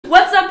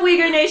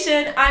Uyghur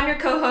Nation? I'm your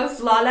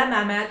co-host Lale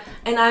Mehmet.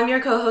 And I'm your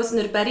co-host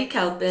Nurberi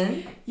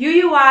Kalpin.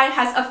 UUI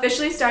has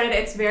officially started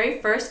its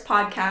very first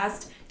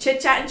podcast,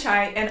 Chit, Chat, and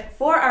Chai, and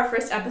for our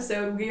first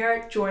episode, we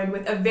are joined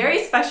with a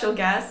very special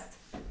guest,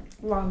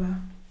 Lale.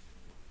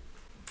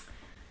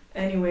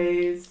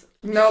 Anyways.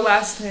 No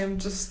last name,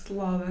 just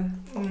Lale.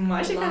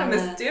 Actually kind of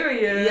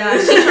mysterious. Yeah,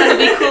 she's trying to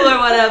be cool or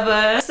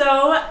whatever.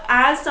 So,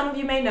 as some of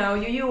you may know,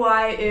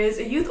 UUI is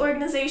a youth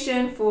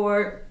organization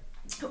for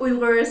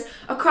Uyghurs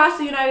across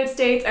the United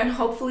States and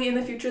hopefully in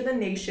the future the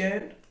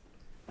nation.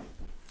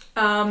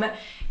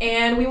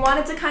 And we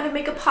wanted to kind of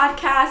make a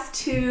podcast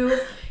to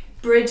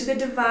bridge the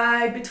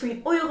divide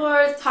between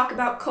Uyghurs, talk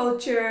about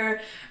culture,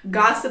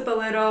 gossip a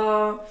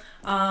little,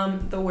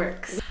 the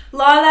works.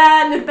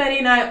 Lale, Nurberi,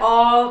 and I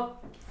all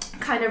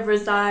kind of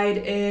reside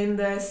in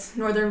this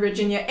Northern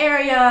Virginia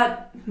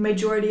area.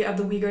 Majority of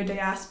the Uyghur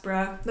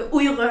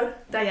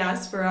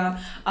diaspora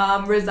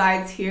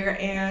resides here,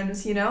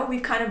 and you know,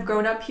 we've kind of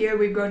grown up here,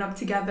 we've grown up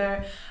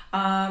together,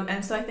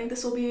 and so I think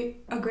this will be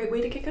a great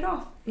way to kick it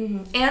off.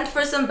 And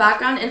for some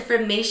background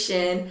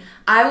information,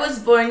 I was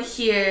born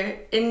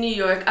here in New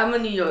York. I'm a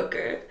New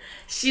Yorker.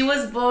 She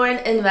was born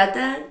in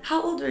Vedan.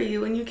 How old were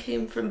you when you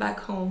came from back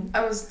home?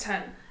 I was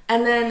 10.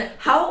 And then,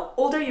 How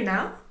old are you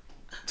now?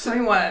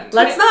 21.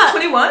 let's not.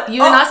 21?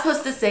 You're not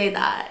supposed to say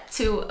that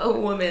to a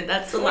woman.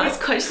 That's the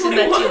last question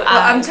that you asked.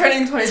 I'm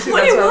turning 22. 21? That's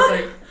what I was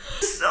like.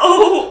 So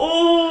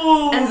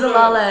old! And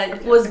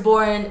Zalala was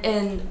born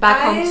in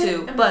back home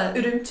too. But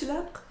it's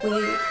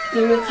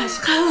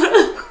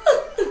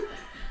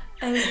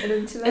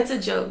a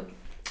joke.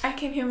 I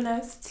came here when I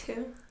was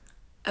 2.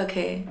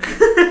 Okay.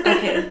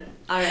 Okay.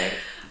 Alright.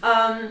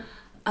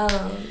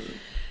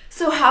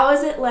 So how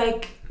has it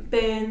like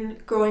been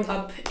growing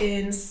up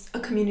in a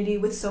community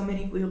with so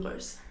many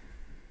Uyghurs?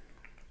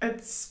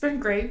 It's been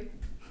great.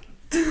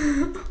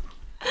 I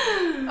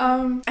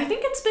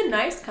think it's been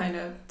nice kind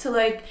of to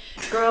like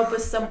grow up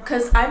with some,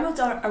 because I moved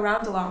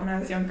around a lot when I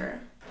was younger.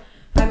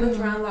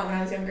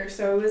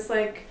 So it was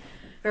like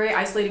very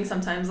isolating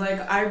sometimes. Like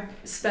I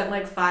spent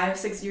like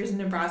 5-6 years in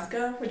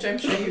Nebraska, which I'm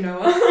sure you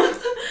know.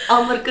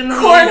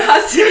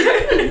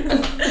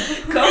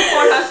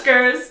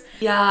 Cornhuskers.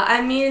 Yeah,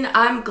 I mean,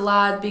 I'm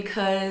glad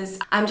because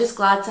I'm just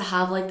glad to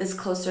have like this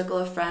close circle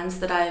of friends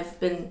that I've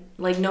been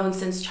like known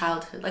since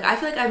childhood. Like I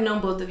feel like I've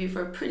known both of you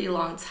for a pretty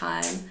long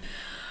time.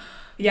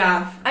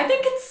 Yeah, I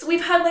think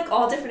we've had like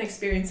all different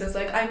experiences.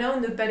 Like I know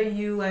Nurberi,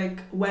 you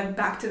like went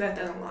back to that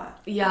a lot.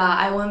 Yeah,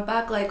 I went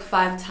back like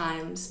 5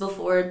 times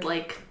before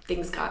like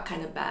things got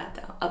kind of bad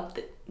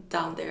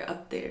down there,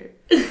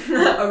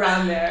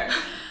 around there,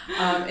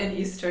 in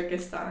East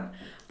Turkestan.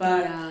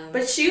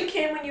 But you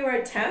came when you were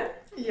 10.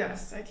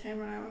 Yes, I came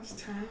when I was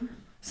 10.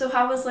 So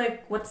how was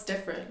like, what's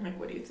different? Like,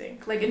 what do you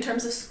think? Like in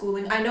terms of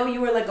schooling, I know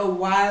you were like a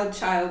wild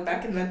child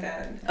back in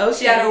Vedan. Oh,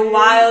 she had a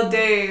wild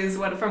days,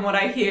 from what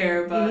I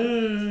hear,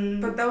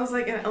 but that was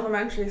like in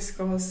elementary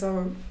school,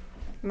 so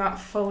not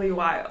fully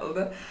wild.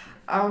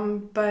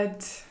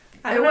 But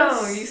I don't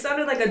know. You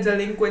sounded like a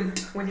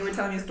delinquent when you were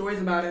telling me stories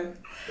about it.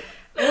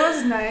 It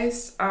was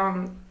nice.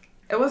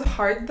 It was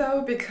hard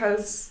though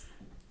because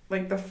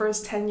like the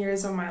first 10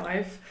 years of my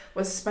life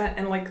was spent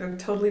in like a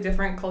totally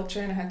different culture,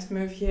 and I had to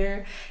move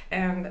here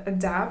and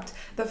adapt.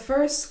 The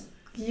first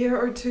year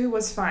or 2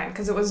 was fine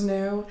because it was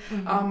new,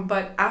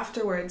 but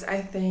afterwards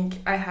I think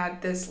I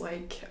had this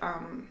like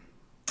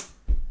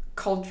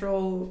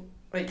cultural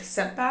like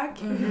setback.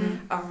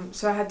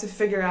 So I had to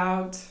figure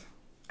out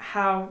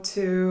how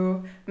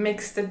to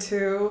mix the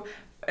two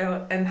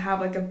and have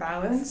like a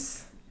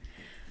balance.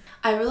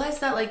 I realized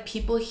that like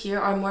people here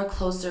are more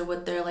closer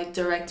with their like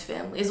direct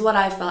family, is what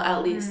I felt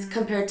at least,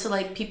 compared to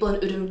like people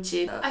in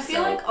Urumqi. I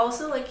feel like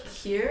also like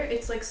here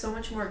it's like so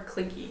much more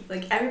cliquey.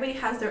 Like everybody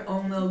has their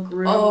own little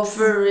groups. Oh,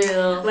 for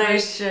real, like, for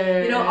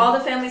sure. You know, all the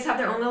families have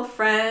their own little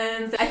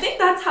friends. I think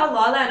that's how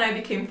Lale and I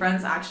became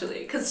friends actually,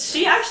 because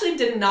she actually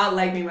did not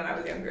like me when I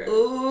was younger.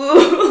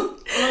 Ooh.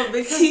 Well,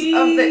 because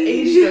of the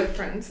age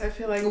difference, I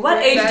feel like. What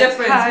age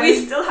difference? We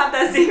still have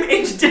that same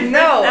age difference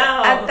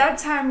now. At that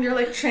time you're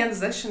like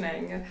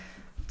transitioning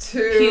to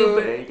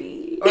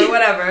puberty or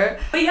whatever.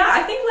 But yeah,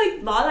 I think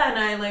like Lale and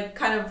I like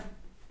kind of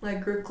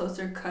like grew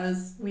closer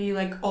because we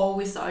like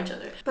always saw each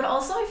other. But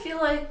also I feel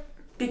like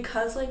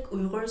because like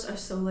Uyghurs are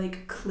so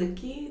like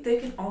cliquey, they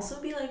can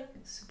also be like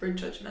super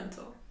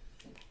judgmental.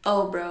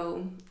 Oh,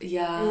 bro,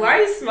 yeah. Why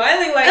are you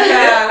smiling like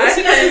that? What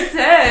you gonna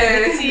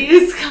say? The tea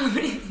is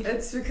coming.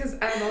 It's because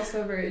I'm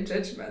also very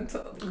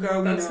judgmental.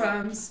 Girl, that's why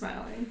I'm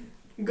smiling.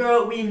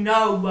 Girl, we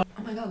know, but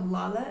oh my god,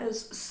 Lale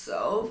is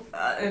so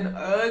fat and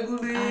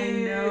ugly. I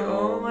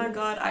know. Oh my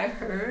god, I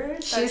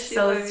heard. She's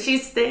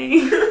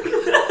staying.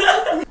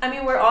 I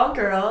mean, we're all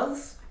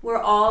girls. We're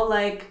all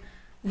like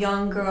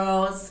young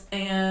girls,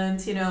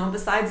 and you know,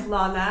 besides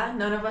Lale,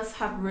 none of us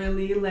have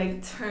really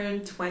like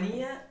turned 20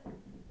 yet.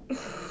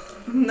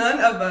 None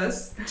of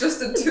us.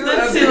 Just the two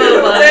The of two you.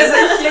 of us. There's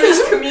a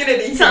huge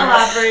community To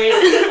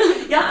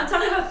elaborate. Yeah, I'm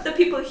talking about the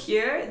people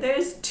here.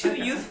 There's 2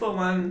 youthful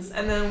ones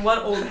and then 1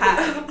 old hat.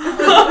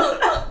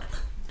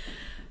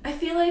 I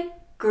feel like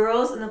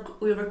girls in the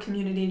Uyghur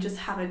community just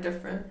have it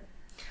different.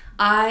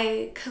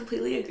 I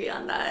completely agree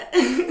on that.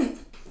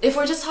 If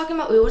we're just talking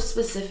about Uyghurs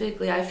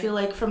specifically, I feel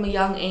like from a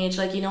young age,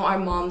 like, you know, our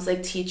moms,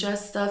 like, teach us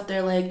stuff.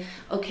 They're like,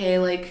 okay,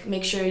 like,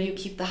 make sure you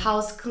keep the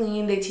house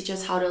clean. They teach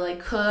us how to, like,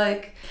 cook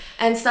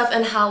and stuff,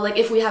 and how, like,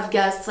 if we have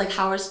guests, like,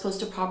 how we're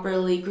supposed to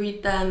properly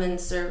greet them and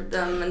serve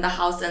them in the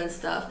house and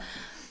stuff.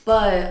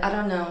 But I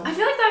don't know. I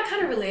feel like that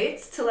kind of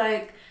relates to,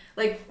 like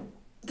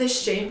the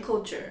shame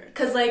culture,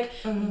 because like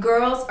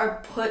girls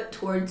are put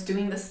towards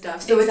doing this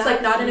stuff, so it's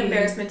like not an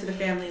embarrassment to the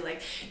family.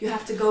 Like you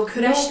have to go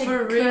kuresh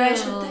with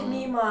the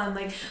miman,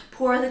 like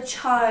pour the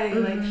chai,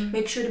 like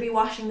make sure to be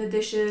washing the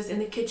dishes in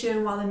the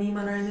kitchen while the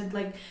miman are in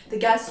the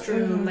guest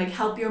room, like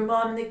help your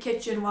mom in the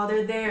kitchen while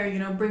they're there, you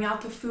know, bring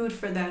out the food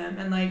for them,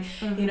 and like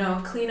you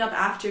know, clean up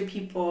after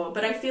people.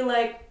 But I feel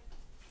like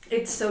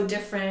it's so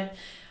different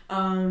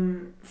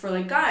for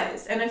like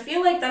guys, and I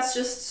feel like that's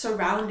just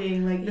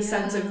surrounding like the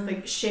sense of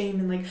like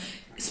shame and like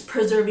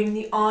preserving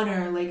the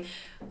honor. Like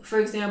for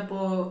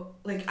example,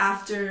 like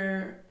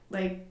after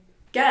like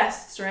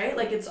guests, right,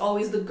 like it's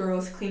always the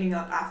girls cleaning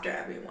up after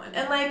everyone,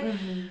 and like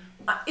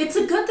it's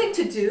a good thing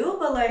to do,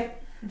 but like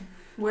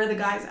where are the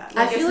guys at?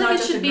 Like, I feel like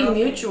it should be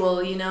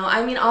mutual, you know?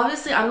 I mean,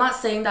 obviously, I'm not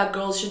saying that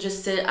girls should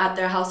just sit at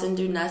their house and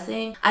do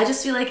nothing. I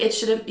just feel like it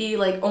shouldn't be,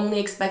 like, only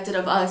expected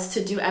of us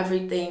to do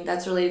everything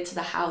that's related to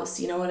the house,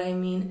 you know what I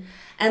mean?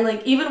 And,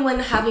 like, even when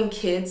having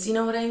kids, you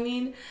know what I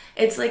mean?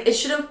 It's, like, it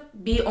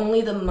shouldn't be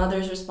only the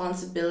mother's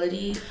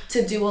responsibility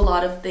to do a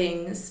lot of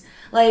things.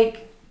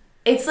 Like,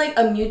 it's like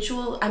a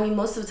mutual, I mean,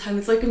 most of the time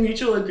it's like a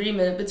mutual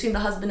agreement between the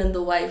husband and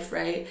the wife,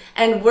 right?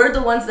 And we're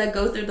the ones that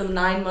go through the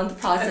 9-month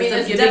process of giving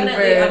birth. It's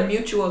definitely a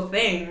mutual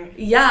thing.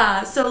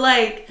 Yeah, so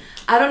like,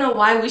 I don't know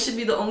why we should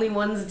be the only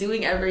ones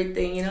doing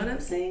everything, you know what I'm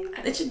saying?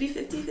 It should be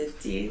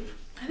 50-50.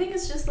 I think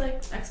it's just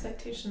like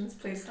expectations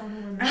placed on the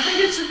women. I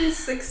think it should be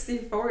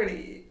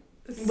 60-40.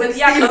 But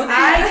yeah, because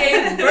I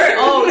gave birth.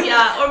 Oh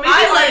yeah, or maybe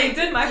I like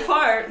did my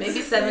part. Maybe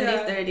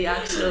 70-30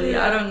 actually.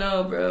 I don't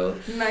know, bro.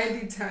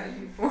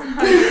 90-10.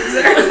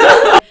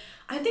 100-0.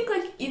 I think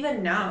like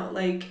even now,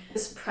 like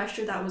this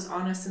pressure that was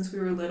on us since we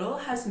were little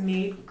has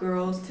made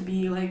girls to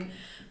be like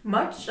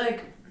much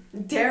like,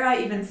 dare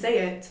I even say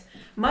it,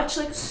 much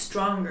like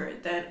stronger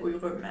than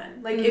Uyghur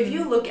men. Like if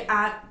you look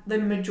at the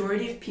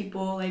majority of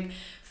people like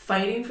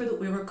fighting for the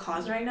Uyghur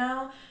cause right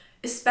now,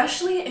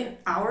 especially in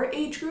our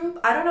age group,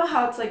 I don't know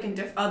how it's like in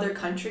other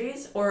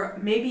countries or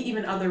maybe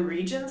even other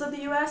regions of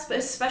the US, but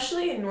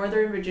especially in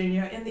Northern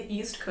Virginia, in the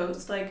East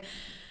Coast, like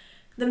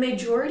the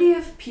majority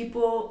of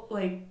people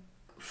like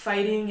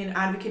fighting and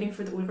advocating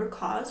for the Uyghur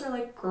cause are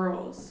like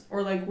girls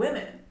or like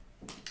women.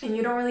 And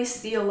you don't really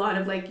see a lot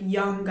of like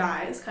young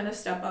guys kind of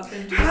step up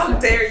and do How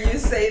dare you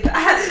say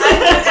that?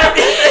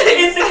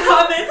 In the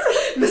comments,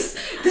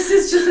 this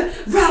is just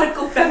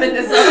radical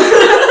feminism.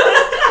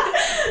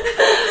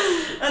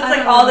 That's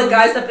like all the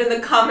guys up in the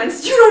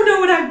comments, you don't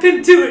know what I've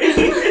been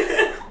doing.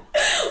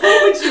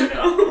 What would you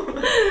know?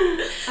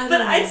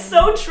 But it's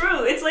so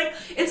true. It's like,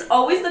 it's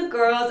always the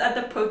girls at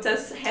the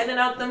protests handing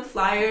out them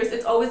flyers.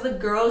 It's always the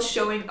girls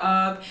showing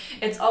up.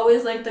 It's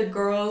always like the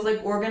girls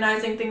like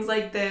organizing things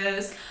like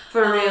this.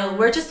 For real.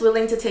 We're just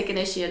willing to take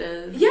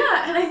initiative.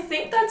 Yeah, and I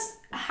think that's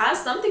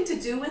has something to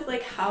do with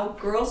like how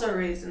girls are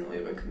raised in the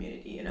Uyghur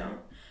community, you know?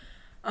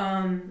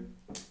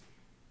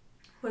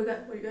 What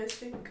do you guys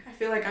think? I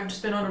feel like I've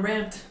just been on a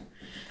rant.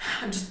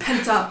 I'm just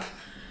pent up.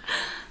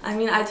 I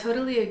mean, I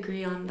totally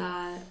agree on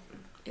that.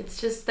 It's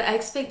just the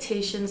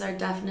expectations are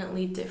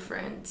definitely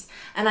different.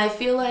 And I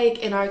feel like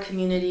in our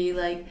community,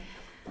 like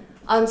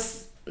on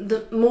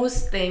the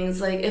most things,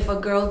 like if a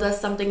girl does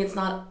something, it's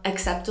not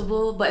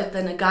acceptable, but if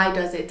then a guy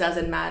does it,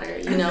 doesn't matter,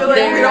 you know? I feel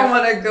like we don't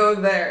want to go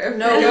there. If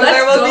no, we go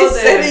there, we'll be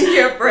sitting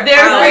here for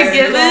they're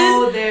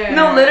forgiven.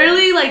 No,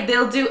 literally, like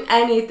they'll do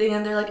anything,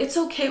 and they're like, it's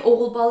okay.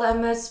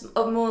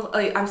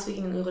 I'm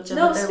speaking in Uyghur.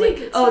 No,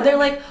 speak. Like, they're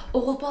like,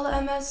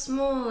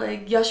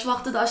 like yaş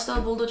vakti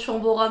daşta buldu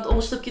çon boğan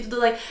oluşturup gitti.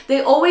 Like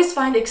they always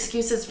find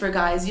excuses for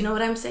guys. You know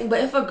what I'm saying? But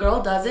if a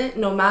girl does it,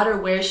 no matter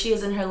where she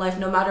is in her life,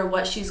 no matter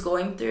what she's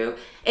going through,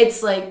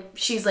 it's like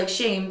she's like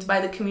shamed by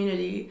the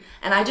community,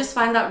 and I just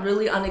find that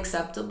really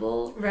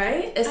unacceptable.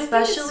 Right?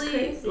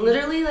 Especially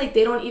literally like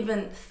they don't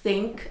even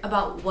think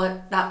about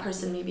what that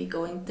person may be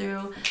going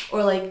through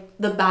or like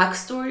the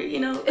backstory, you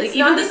know? Like it's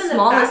even not the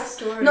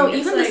smallest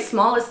even the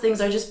smallest things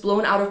are just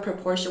blown out of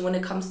proportion when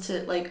it comes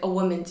to like a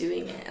woman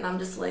doing it, and I'm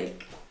just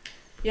like,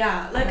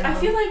 yeah, like I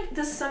feel like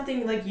this is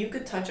something like you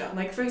could touch on.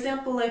 Like for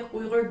example, like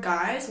Uyghur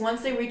guys,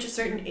 once they reach a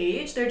certain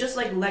age, they're just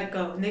like let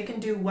go and they can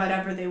do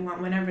whatever they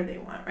want whenever they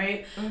want,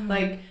 right?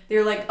 Like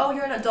they're like, oh,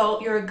 you're an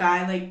adult, you're a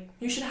guy, like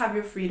you should have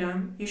your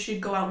freedom, you should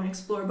go out and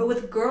explore. But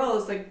with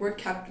girls, like we're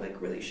kept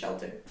like really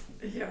sheltered.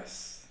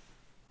 Yes.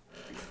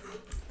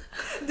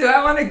 Do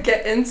I want to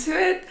get into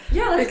it?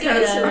 Yeah, let's get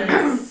into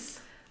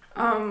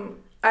it.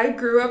 I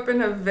grew up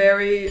in a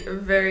very,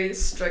 very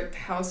strict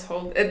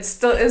household. It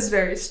still is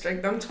very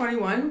strict. I'm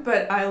 21,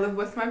 but I live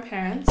with my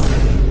parents,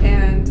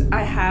 and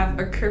I have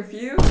a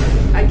curfew.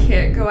 I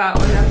can't go out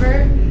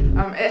whenever.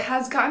 It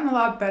has gotten a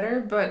lot better,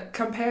 but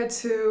compared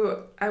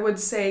to, I would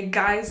say,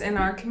 guys in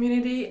our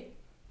community,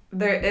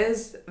 there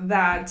is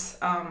that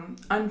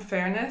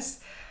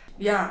unfairness.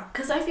 Yeah,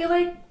 because I feel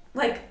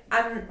like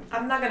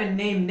I'm not gonna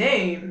name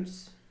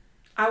names.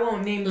 I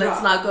won't name Let's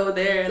drop. not go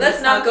there.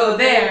 Let's not go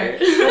there.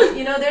 But,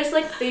 you know, there's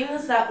like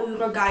things that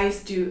Uyghur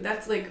guys do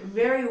that's like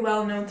very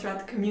well known throughout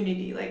the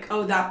community. Like,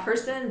 oh, that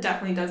person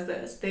definitely does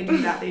this. They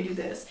do that. They do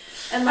this.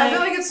 And I feel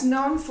like it's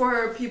known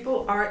for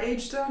people our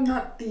age though,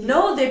 not the.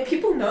 No,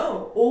 people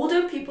know.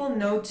 Older people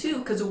know too,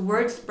 because the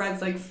word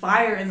spreads like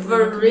fire in the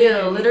For Uyghur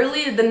real,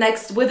 community.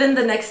 literally within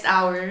the next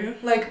hour.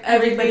 Like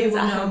everybody will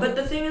Everybody's know. out. But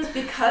the thing is,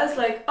 because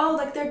like, oh,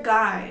 like they're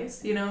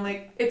guys, you know,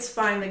 like it's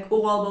fine. Like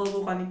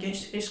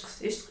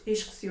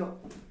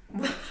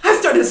I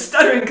started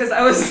stuttering because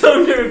I was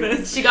so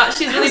nervous. She's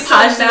really I'm so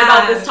passionate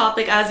about mad. this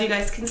topic, as you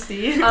guys can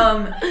see.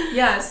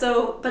 Yeah,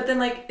 so but then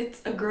like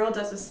it's a girl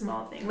does a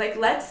small thing. Like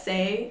let's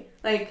say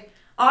like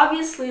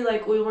obviously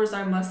like Uyghurs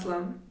are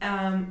Muslim,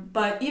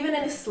 but even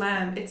in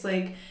Islam it's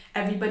like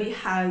everybody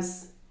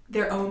has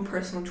their own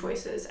personal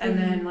choices, and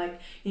then like,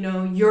 you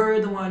know,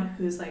 you're the one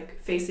who's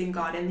like facing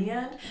God in the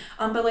end.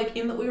 But like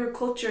in the Uyghur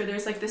culture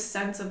there's like this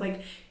sense of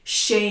like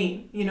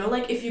shame, you know,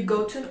 like if you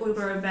go to an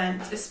Uyghur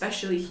event,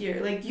 especially here,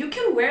 like you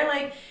can wear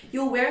like,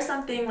 you'll wear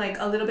something like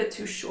a little bit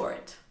too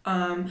short,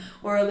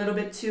 or a little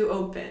bit too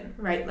open,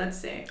 right, let's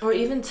say, Or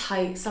even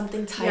tight,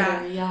 something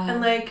tighter, yeah.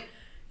 and like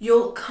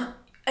you'll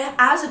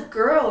as a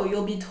girl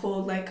you'll be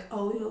told like,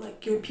 oh, you're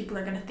like, your people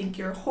are gonna think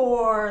you're a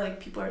whore, like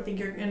people are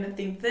you're gonna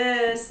think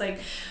this, like,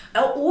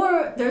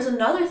 or there's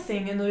another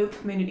thing in the Uyghur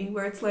community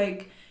where it's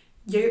like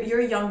you're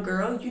a young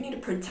girl, you need to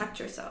protect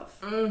yourself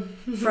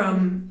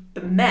from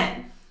the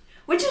men,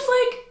 which is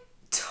like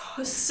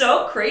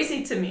so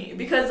crazy to me,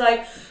 because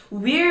like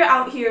we're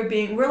out here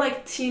we're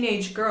like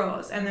teenage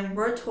girls, and then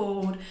we're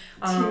told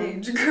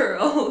Teenage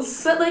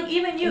girls. but like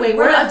even you, Wait,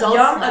 we're we're like adults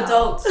young now.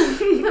 adults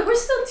but we're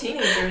still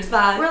teenagers.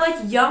 Facts. We're like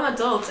young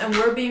adults, and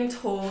we're being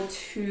told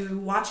to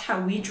watch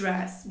how we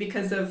dress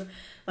because of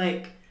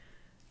like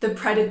the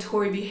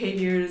predatory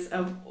behaviors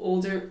of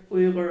older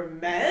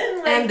Uyghur men.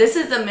 Like, and this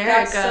is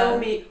America. that's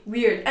so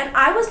weird. And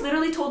I was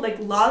literally told, like,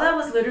 Lala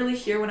was literally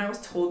here when I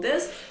was told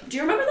this. Do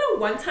you remember that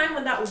one time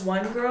when that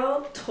one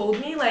girl told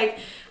me, like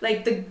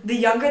the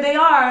younger they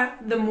are,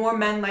 the more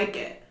men like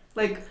it?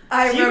 Like,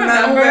 I do you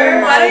remember.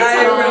 Why did I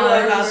you tell me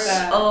remember. about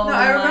that? Oh No,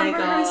 I my remember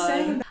her God.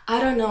 saying that.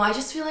 I don't know. I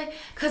just feel like,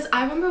 because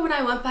I remember when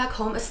I went back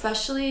home,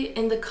 especially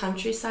in the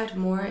countryside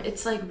more,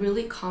 it's like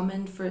really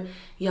common for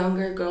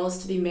younger girls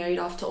to be married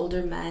off to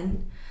older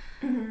men.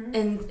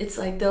 And it's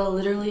like they'll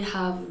literally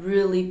have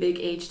really big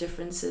age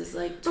differences,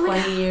 like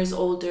 20 years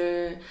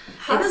older.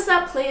 How does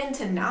that play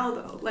into now,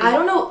 though? Like, I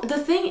don't know. The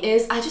thing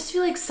is, I just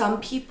feel like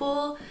some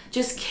people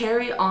just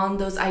carry on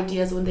those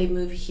ideas when they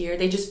move here.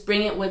 They just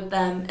bring it with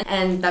them,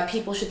 and that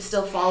people should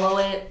still follow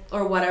it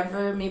or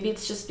whatever. Maybe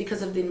it's just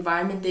because of the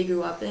environment they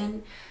grew up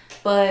in.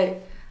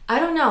 But I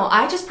don't know.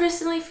 I just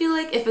personally feel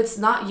like if it's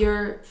not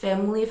your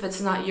family, if it's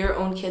not your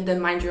own kid,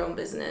 then mind your own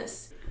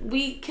business.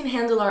 We can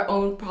handle our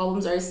own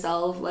problems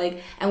ourselves,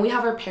 like, and we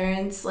have our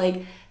parents,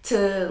 like,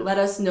 to let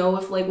us know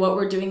if like what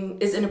we're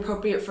doing is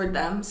inappropriate for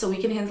them, so we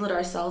can handle it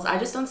ourselves. I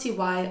just don't see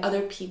why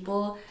other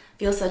people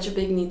feel such a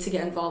big need to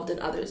get involved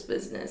in others'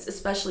 business,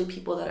 especially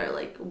people that are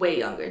like way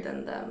younger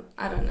than them.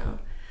 I don't know.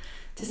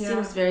 It just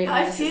seems very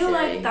unnecessary. I feel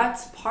like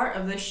that's part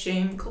of the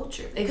shame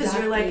culture, because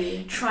you're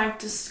like trying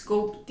to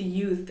scope the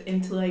youth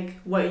into like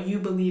what you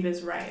believe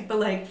is right, but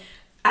like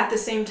at the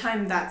same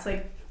time that's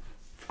like,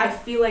 I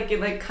feel like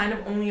it like kind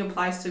of only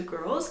applies to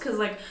girls, because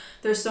like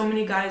there's so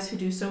many guys who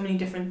do so many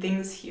different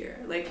things here,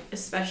 like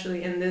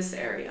especially in this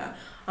area,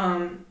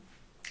 on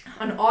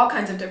all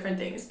kinds of different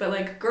things. But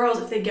like girls,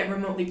 if they get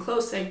remotely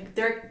close, like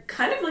they're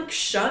kind of like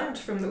shunned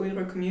from the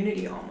Uyghur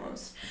community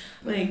almost.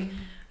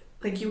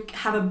 Like you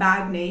have a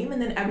bad name,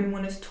 and then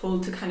everyone is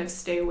told to kind of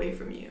stay away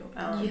from you.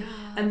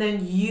 And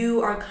then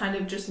you are kind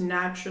of just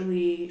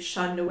naturally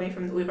shunned away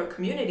from the Uyghur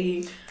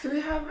community. Do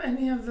we have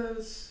any of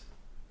those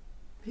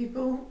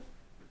people?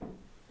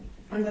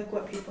 Or like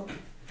what people?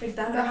 Like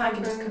that, That I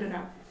can just happened. cut it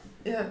out.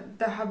 Yeah,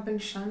 that have been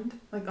shunned,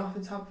 like off the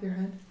top of your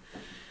head.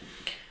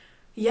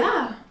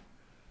 Yeah.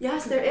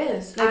 Yes, there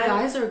is. like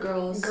guys or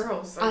girls.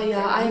 Girls.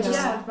 Yeah, I we just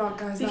know. talked about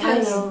guys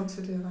Because- that are able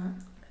to do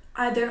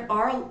that. There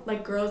are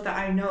like girls that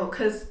I know,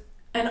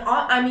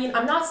 I mean,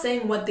 I'm not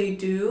saying what they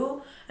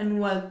do and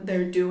what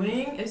they're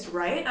doing is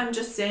right. I'm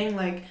just saying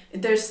like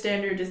their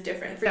standard is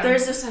different. Yeah.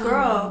 There's this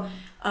girl,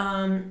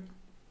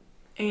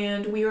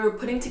 and we were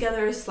putting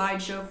together a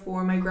slideshow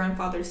for my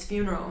grandfather's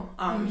funeral.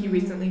 He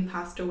recently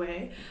passed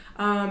away.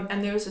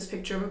 And there was this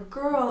picture of a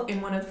girl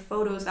in one of the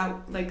photos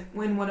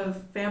in one of the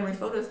family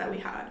photos that we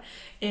had.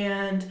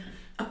 And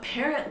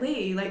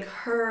apparently, like,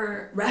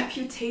 her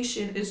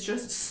reputation is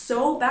just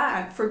so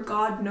bad for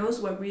God knows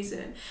what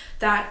reason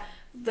that,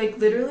 like,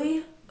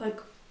 literally, like,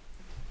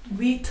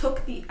 we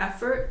took the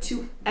effort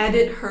to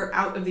edit her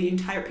out of the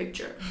entire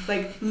picture.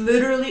 Like,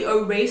 literally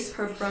erase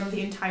her from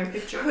the entire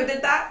picture. Who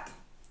did that?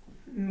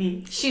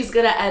 me. She's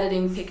good at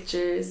editing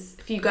pictures.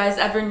 If you guys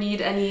ever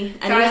need any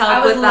Guys, help I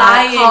was with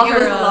that, lying. call It her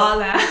was up.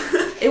 Lala.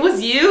 It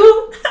was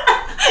you?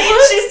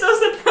 She's so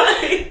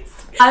surprised.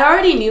 I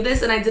already knew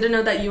this, and I didn't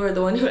know that you were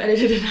the one who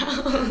edited it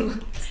out.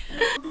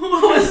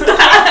 What was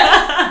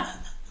that?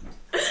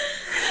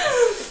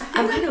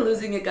 I'm kind of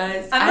losing it,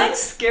 guys. I'm like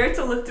scared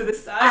to look to the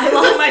side. I I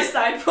lost lost my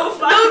side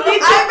profile. No, me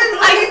too. I've been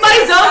Like looking my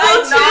to the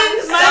double side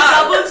chin, my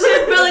double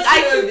chin, bro. Like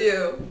I Two can. of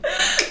you.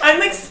 I'm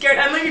like scared.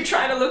 I'm like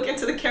trying to look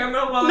into the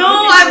camera while No,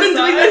 I'm I've looking been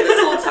to the doing side. this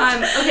this whole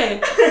time.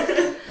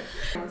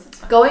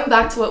 Okay. Going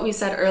back to what we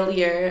said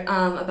earlier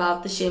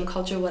about the shame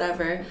culture,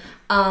 whatever,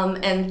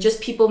 and just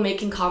people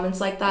making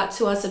comments like that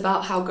to us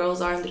about how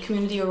girls are in the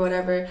community or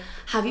whatever.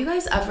 Have you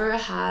guys ever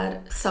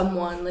had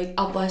someone like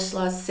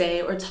Abashla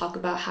say or talk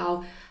about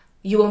how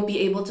you won't be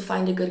able to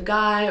find a good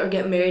guy or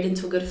get married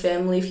into a good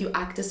family if you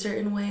act a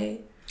certain way?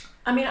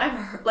 I mean, I've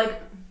heard like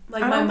I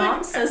my don't mom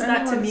think says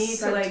that to anyone me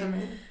said to like.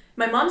 me.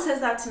 My mom says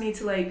that to me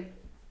to like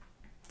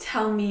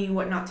tell me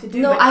what not to do.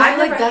 No, but I I've feel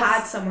like never that's-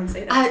 had someone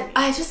say that to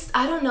me.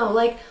 I don't know,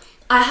 like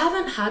I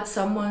haven't had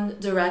someone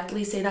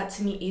directly say that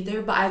to me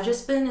either, but I've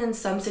just been in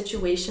some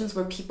situations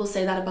where people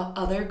say that about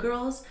other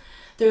girls.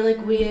 They're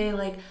like, we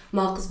like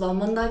ма кыз ба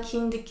мында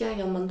киіндік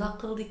я мында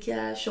қылдық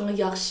я шоңа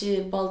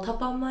яқшы бал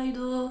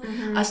тапамайды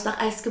аштақ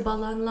әскі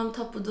баланлам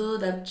тапуды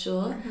деп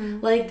чо.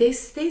 Like they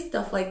say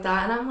stuff like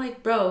that and I'm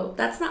like, bro,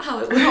 that's not how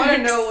it works. I want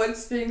to know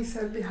what's being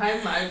said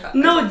behind my back.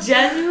 No,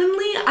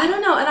 genuinely, I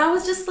don't know. And I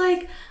was just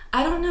like,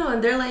 I don't know.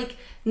 And they're like,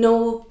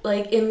 no,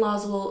 like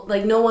in-laws will,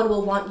 like no one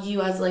will want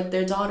you as like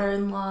their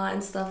daughter-in-law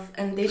and stuff.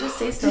 And they just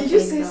say stuff like that.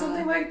 Did you say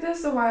something like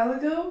this a while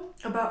ago?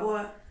 About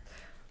what?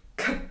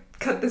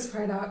 Cut this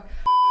part out.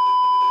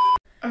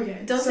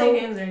 Okay. Don't say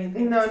names or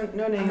anything. No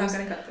names. I'm not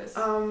gonna cut this.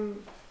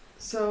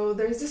 So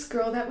there's this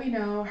girl that we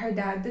know, her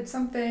dad did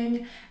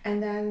something,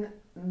 and then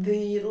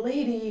the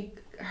lady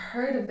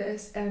heard of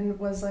this and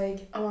was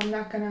like, oh, I'm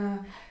not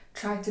gonna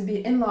try to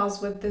be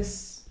in-laws with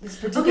this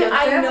particular Okay,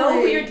 I family. know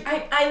who you're.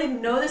 I like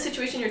know the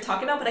situation you're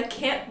talking about, but I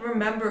can't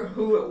remember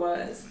who it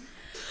was.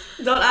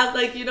 Don't act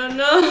like you don't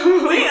know.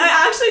 Wait,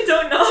 I actually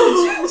don't know.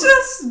 Did you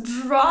just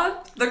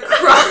drop the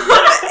crumb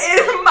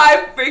in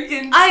my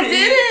freaking tea? I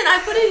didn't.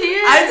 I put it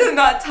here. I did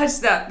not touch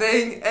that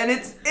thing, and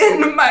it's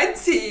in my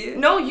tea.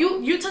 No,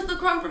 you took the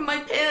crumb from my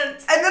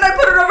pants. And then I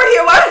put it over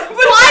here. Why did I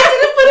put Why it?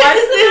 didn't put Why it?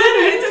 does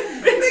it?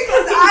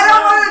 Because I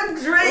don't want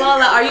to drink.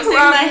 Lala, are you saying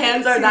crumb my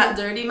hands are tea. that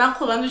dirty? Ben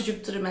kulağımı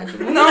jüptürüm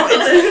ben. No,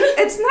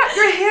 it's not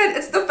your hand.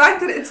 It's the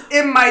fact that it's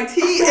in my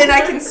tea and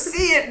I can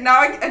see it. Now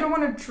I don't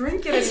want to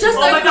drink it. It's just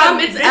Oh a my crumb.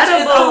 God, It's bitch is a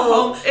edible.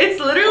 home-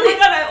 It's Oh literally my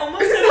god, I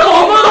almost said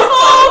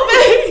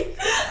homophobic.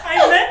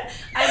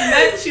 I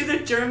meant she's a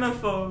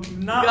germaphobe,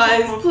 not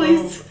Guys, homophobe.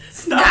 please.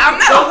 Stop. I'm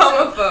not a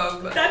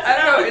homophobe. That's I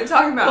don't know what you're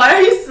talking about. Why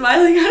are you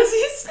smiling as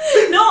you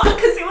say? No,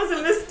 because it was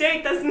a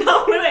mistake. That's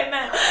not what I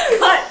meant.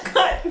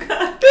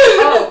 Cut.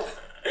 Oh,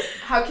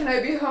 how can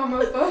I be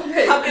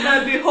homophobic? How can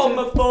I be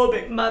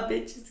homophobic? My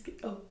bitch is good.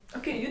 Oh.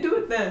 Okay, you do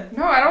it then.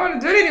 No, I don't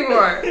want to do it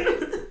anymore.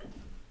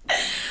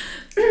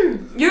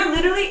 You're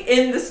literally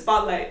in the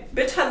spotlight.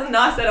 Bitch has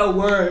not said a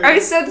word. I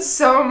said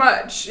so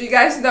much. You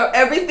guys know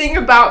everything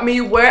about me,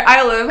 where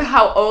I live,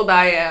 how old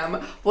I am,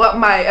 what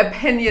my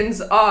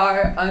opinions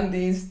are on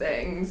these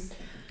things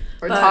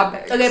or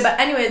topics. Okay, but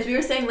anyways, we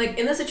were saying like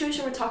in the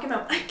situation we're talking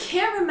about, I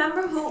can't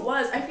remember who it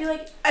was. I feel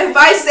like if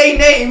I say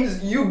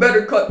names, you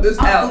better cut this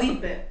I'll out.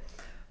 bleep it.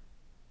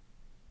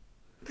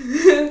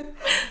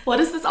 What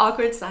is this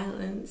awkward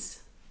silence?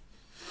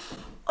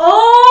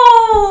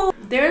 Oh,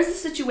 there's a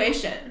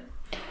situation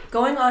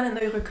going on in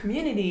the Uyghur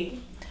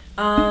community.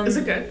 Is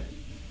it good?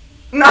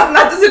 Not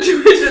the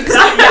situation.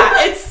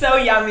 Yeah, it's so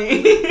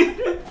yummy.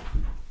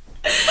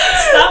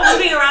 Stop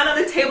moving around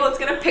on the table. It's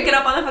gonna pick it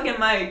up on the fucking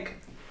mic.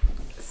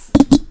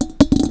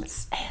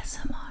 It's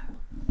ASMR.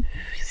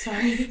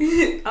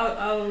 Sorry.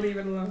 I'll leave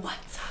it alone.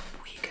 What's up,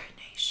 Uyghur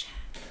Nation?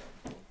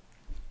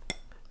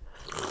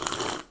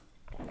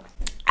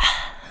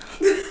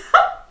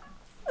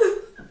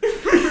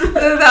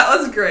 That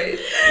was great.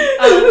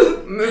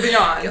 Moving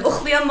on.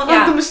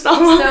 Yeah.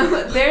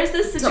 So there's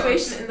this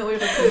situation in the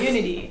Uyghur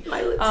community.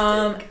 My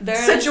lipstick.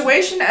 There's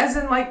Situation as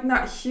in like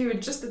not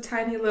huge, just a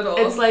tiny little.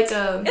 It's like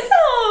a...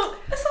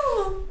 It's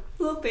a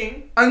little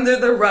thing under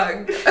the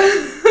rug.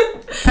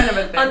 Kind of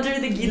a thing. under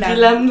the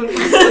gilan.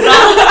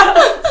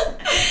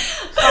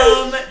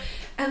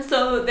 And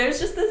so there's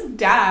just this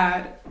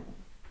dad.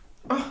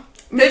 Maybe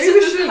There's we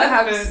just shouldn't this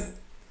have. husband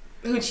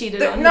Who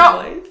cheated There- on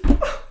no. his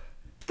wife.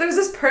 There's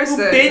this Who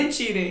person. been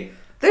cheating?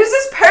 There's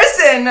this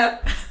person.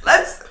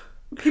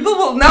 People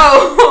will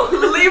know.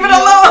 Leave it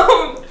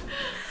alone.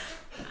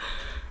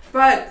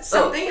 But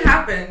something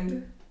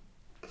happened.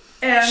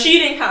 And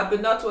Cheating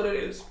happened. That's what it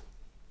is.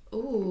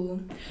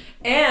 Ooh.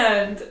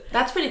 And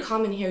That's pretty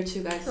common here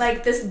too, guys.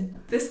 like this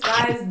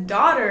guy's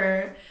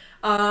daughter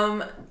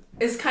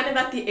is kind of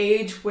at the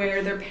age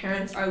where their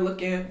parents are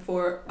looking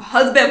for a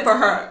husband for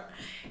her.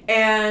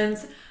 And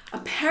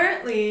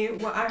apparently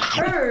what I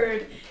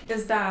heard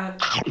is that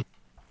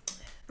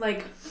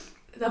like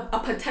a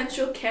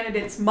potential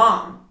candidate's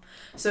mom,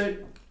 so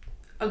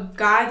a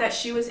guy that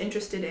she was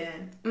interested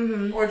in.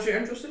 Mm-hmm. What you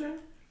interested in?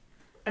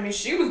 I mean,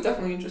 she was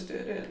definitely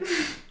interested in.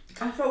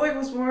 I felt like it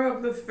was more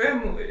of the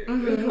family.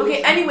 Mm-hmm.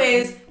 Okay,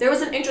 anyways, there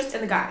was an interest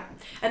in the guy.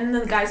 And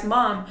then the guy's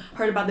mom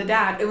heard about the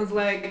dad. It was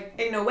like,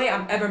 ain't no way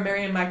I'm ever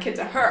marrying my kid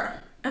to her.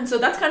 And so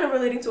that's kind of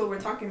relating to what we're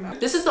talking about.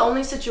 This is the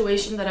only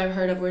situation that I've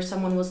heard of where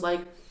someone was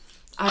like,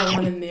 I don't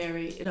want to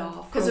marry it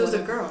off. Because it was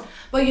a girl.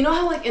 But you know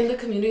how like in the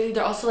community,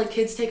 they're also like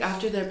kids take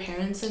after their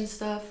parents and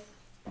stuff?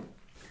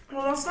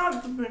 Well, that's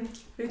not the thing.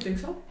 You think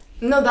so?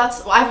 No,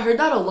 I've heard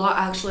that a lot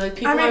actually. Like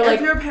people I mean, are like,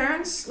 if your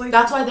parents like.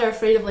 that's why they're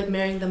afraid of like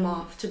marrying them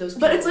off to those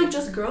people. But it's like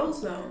just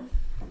girls though.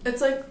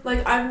 It's like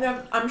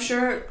I'm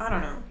sure, I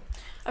don't know.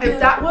 I mean, If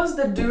that was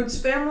the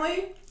dude's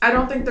family, I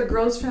don't think the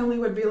girl's family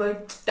would be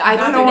like. I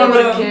don't think they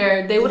would have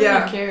cared. They wouldn't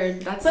have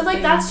cared. That's but the like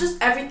thing. that's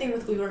just everything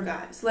with Uyghur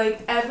guys.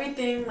 Like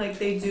everything like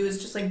they do is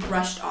just like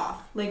brushed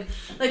off. Like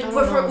for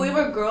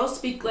Uyghur girls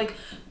speak like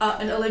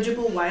an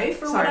eligible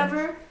wife or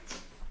whatever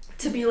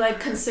to be like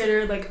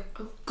considered like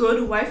a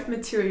good wife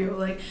material.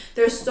 Like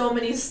there's so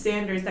many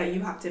standards that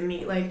you have to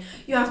meet. Like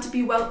you have to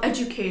be well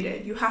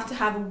educated. You have to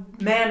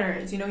have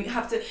manners. You know, you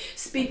have to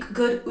speak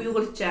good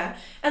Uyghurcha.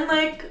 And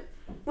like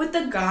with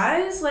the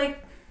guys,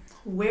 like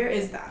where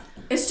is that?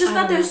 It's just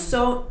that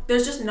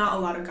there's just not a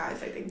lot of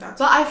guys, I think that's.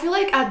 But I feel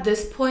like at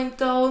this point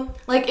though,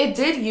 like it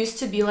did used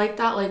to be like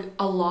that like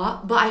a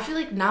lot, but I feel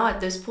like now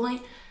at this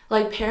point,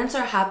 like parents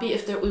are happy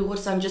if their Uyghur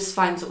son just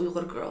finds a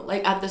Uyghur girl,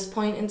 like at this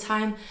point in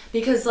time,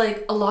 because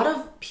like a lot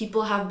of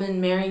people have been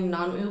marrying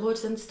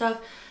non-Uyghurs and stuff.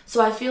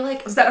 So I feel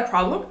like, Is that a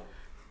problem?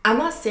 I'm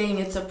not saying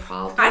it's a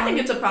problem. I think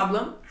it's a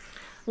problem.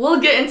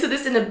 We'll get into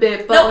this in a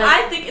bit, but No, like,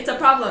 I think it's a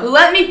problem.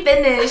 let me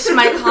finish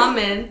my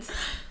comment.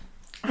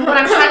 What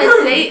I'm trying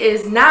to say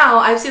is now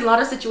I've seen a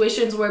lot of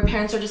situations where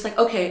parents are just like,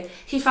 okay,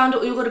 he found a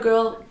Uyghur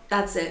girl,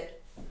 that's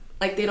it.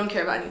 Like they don't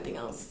care about anything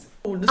else.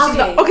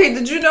 Okay,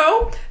 did you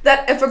know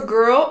that if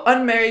a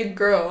unmarried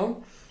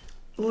girl,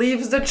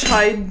 leaves the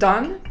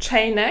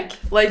chai neck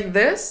like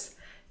this,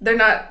 they're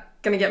not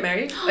gonna get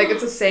married? Like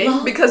it's a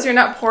saying because you're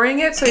not pouring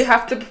it, so you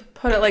have to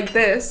put it like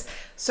this.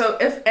 So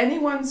if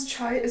anyone's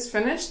chai is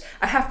finished,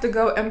 I have to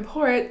go and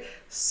pour it.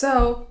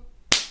 So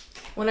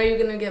when are you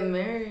gonna get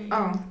married?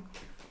 Oh.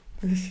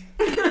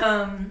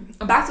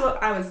 Back to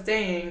what I was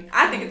saying.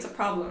 I think it's a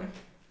problem.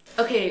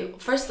 Okay,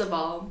 first of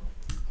all,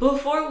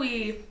 before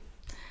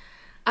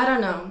I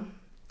don't know.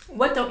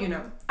 What don't you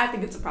know? I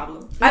think it's a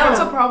problem. What's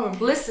a problem?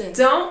 Listen.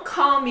 Don't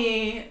call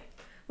me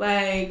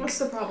like. What's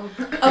the problem?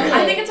 Okay.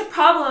 I think it's a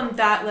problem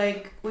that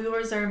like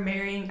Uyghurs are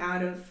marrying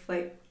out of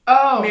like.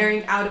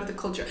 Marrying out of the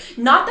culture.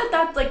 Not that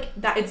that's like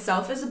that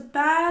itself is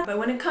bad, but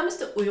when it comes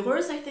to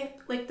Uyghurs, I think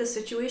like the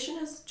situation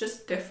is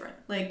just different.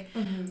 Like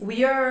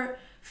we are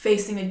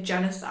facing a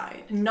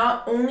genocide,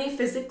 not only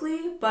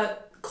physically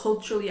but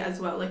culturally as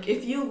well. Like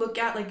if you look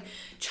at like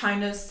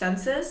China's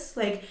census,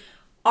 like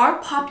our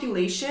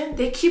population,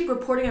 they keep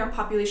reporting our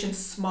population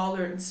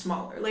smaller and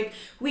smaller. Like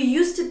we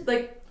used to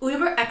like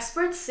Uyghur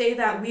experts say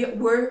that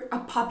we're a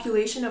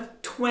population of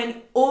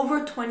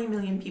over 20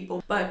 million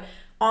people, but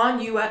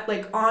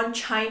on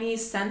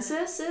Chinese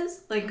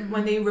censuses, like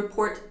when they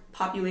report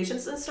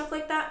populations and stuff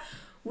like that,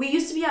 we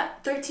used to be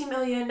at 13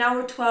 million, now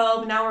we're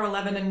 12, now we're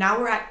 11, and now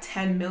we're at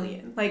 10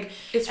 million. Like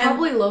it's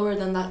probably lower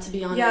than that, to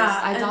be honest.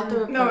 Yeah, I thought the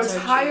reports no, it's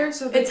higher,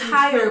 so it's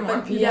higher, more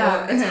but people.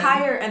 yeah, it's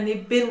higher, and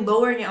they've been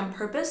lowering it on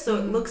purpose, so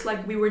it looks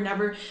like we were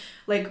never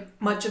like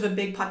much of a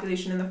big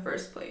population in the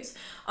first place.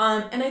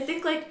 And I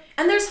think like,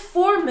 and there's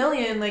 4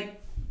 million like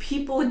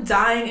people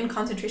dying in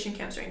concentration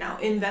camps right now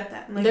in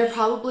Vietnam. Like,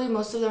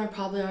 most of them are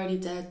probably already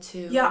dead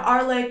too. Yeah,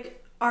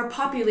 our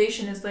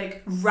population is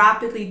like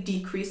rapidly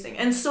decreasing,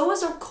 and so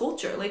is our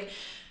culture. Like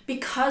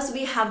because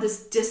we have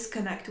this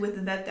disconnect with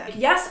Vietnam.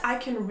 Yes, I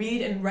can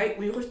read and write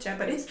Uyghurcha,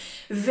 but it's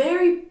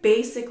very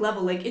basic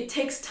level. Like it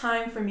takes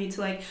time for me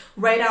to like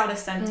write out a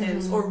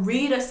sentence or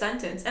read a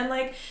sentence, and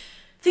like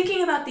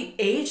thinking about the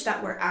age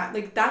that we're at,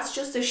 like that's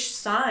just a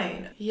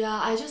sign.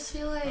 Yeah, I just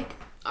feel like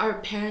our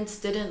parents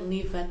didn't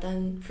leave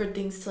Vietnam for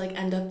things to like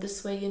end up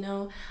this way, you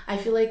know? I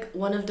feel like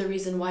one of the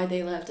reasons why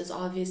they left is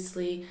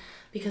obviously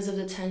because of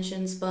the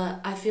tensions, but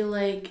I feel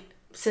like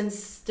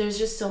since there's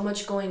just so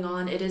much going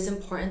on, it is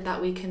important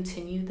that we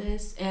continue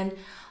this. And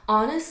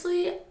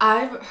honestly,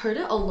 I've heard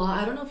it a lot.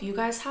 I don't know if you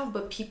guys have,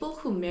 but people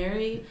who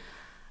marry,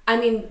 I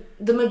mean,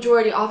 the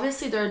majority,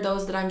 obviously there are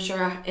those that I'm sure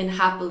are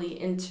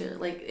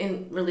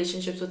in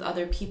relationships with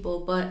other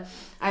people, but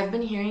I've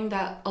been hearing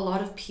that a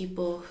lot of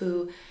people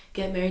who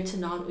get married to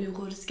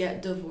non-Uyghurs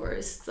get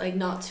divorced like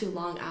not too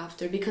long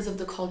after because of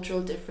the cultural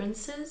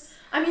differences.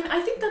 I mean, I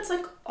think that's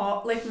like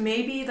all, like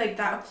maybe like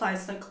that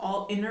applies to like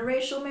all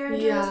interracial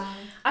marriages. Yeah.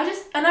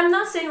 And I'm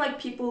not saying like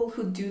people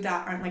who do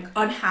that aren't like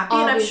unhappy.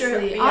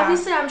 Obviously, and I'm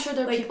sure, I'm sure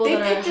there are like, people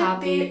that are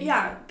happy.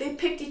 They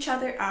picked each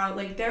other out.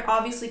 Like they're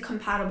obviously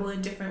compatible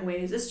in different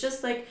ways. It's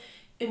just like,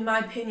 in my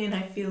opinion,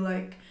 I feel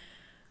like,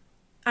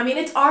 I mean,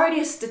 it's already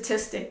a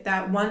statistic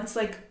that once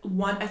like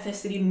one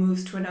ethnicity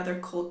moves to another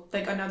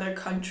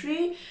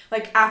country,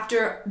 like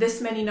after this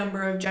many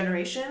number of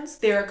generations,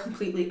 they are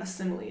completely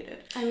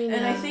assimilated. I mean,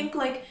 and I think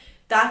like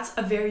that's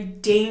a very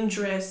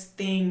dangerous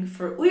thing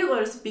for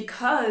Uyghurs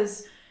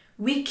because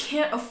we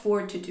can't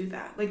afford to do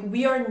that. Like,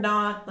 we are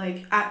not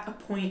like at a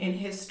point in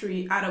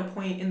history, at a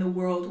point in the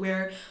world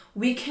where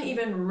we can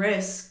even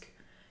risk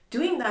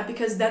doing that,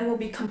 because then we'll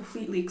be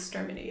completely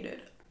exterminated.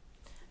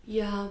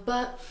 Yeah,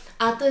 but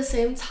at the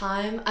same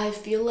time, I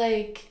feel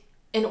like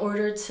in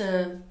order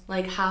to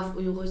like have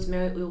Uyghurs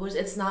marry Uyghurs,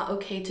 it's not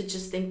okay to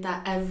just think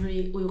that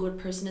every Uyghur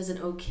person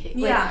isn't okay.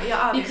 Like, Yeah,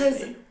 obviously.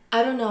 Because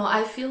I don't know,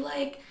 I feel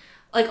like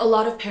a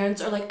lot of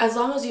parents are like, as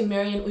long as you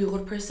marry an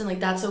Uyghur person, like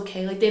that's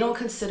okay. Like they don't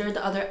consider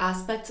the other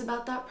aspects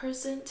about that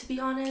person, to be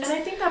honest. And I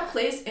think that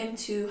plays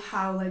into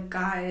how like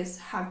guys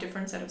have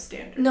different set of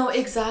standards. No,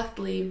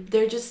 exactly.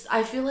 They're just,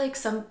 I feel like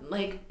some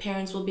like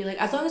parents will be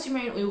like, as long as you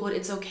marry an Uyghur,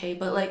 it's okay.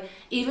 But like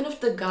even if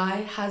the guy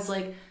has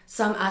like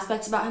some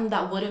aspects about him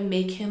that wouldn't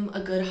make him a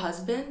good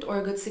husband or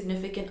a good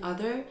significant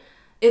other,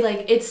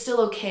 it's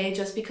still okay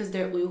just because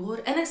they're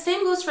Uyghur. And the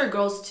same goes for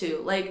girls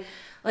too. Like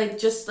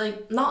just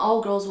like not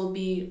all girls will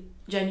be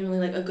genuinely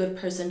like a good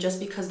person just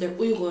because they're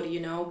Uyghur, you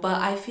know. But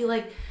I feel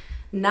like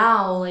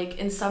now, like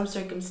in some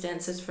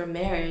circumstances for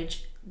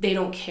marriage, they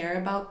don't care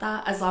about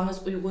that as long as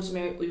Uyghurs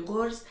marry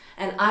Uyghurs.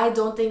 And I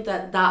don't think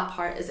that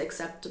part is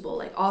acceptable.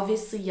 Like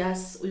obviously,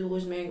 yes,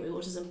 Uyghurs marrying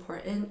Uyghurs is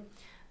important,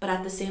 but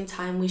at the same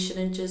time, we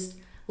shouldn't just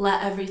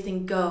let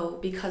everything go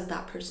because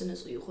that person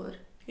is Uyghur.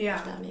 Yeah.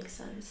 If that makes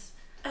sense.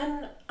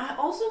 And I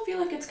also feel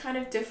like it's kind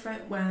of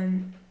different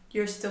when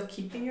you're still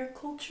keeping your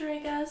culture, I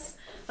guess.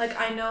 Like,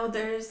 I know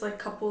there's like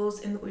couples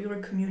in the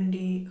Uyghur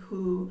community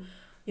who,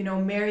 you know,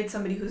 married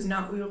somebody who's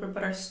not Uyghur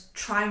but are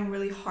trying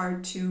really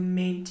hard to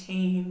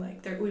maintain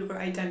like their Uyghur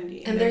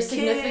identity. And their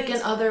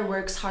significant other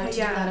works hard to do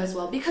that as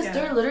well. Because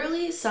there are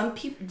literally some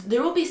people,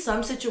 there will be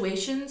some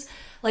situations,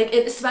 like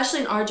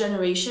especially in our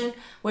generation,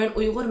 where an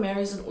Uyghur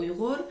marries an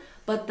Uyghur,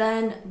 but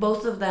then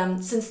both of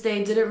them, since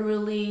they didn't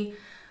really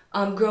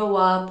grow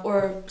up,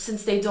 or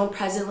since they don't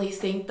presently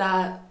think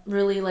that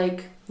really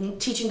like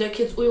teaching their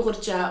kids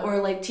Uyghurcha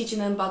or like teaching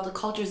them about the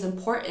culture is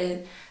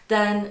important,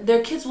 then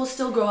their kids will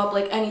still grow up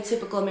like any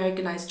typical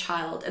Americanized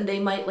child, and they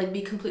might like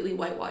be completely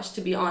whitewashed,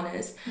 to be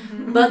honest.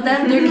 Mm-hmm. But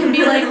then there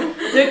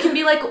can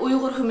be like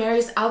Uyghur who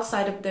marries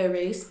outside of their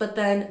race, but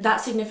then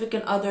that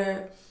significant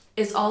other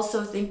is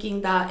also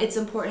thinking that it's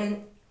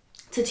important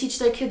to teach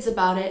their kids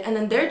about it, and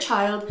then their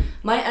child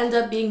might end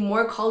up being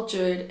more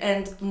cultured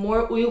and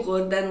more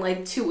Uyghur than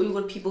like two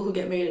Uyghur people who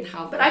get married in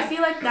Halva. But I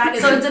feel like that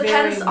is so it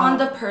depends on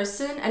the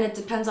person, and it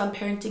depends on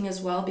parenting as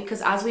well,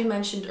 because as we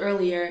mentioned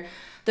earlier,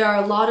 there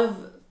are a lot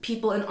of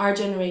people in our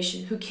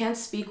generation who can't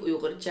speak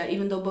Uyghurcha,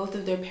 even though both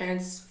of their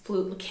parents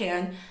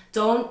can,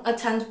 don't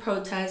attend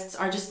protests,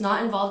 are just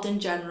not involved in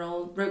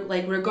general,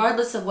 like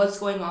regardless of what's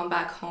going on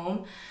back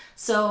home.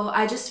 So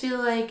I just feel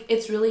like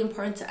it's really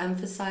important to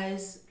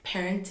emphasize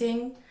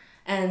parenting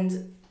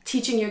and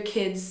teaching your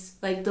kids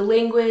like the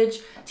language,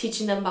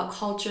 teaching them about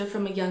culture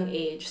from a young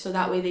age, so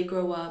that way they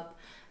grow up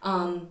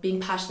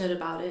being passionate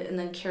about it and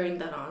then carrying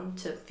that on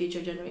to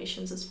future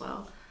generations as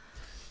well.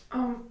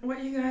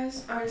 What you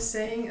guys are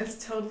saying is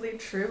totally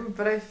true,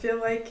 but I feel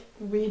like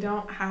we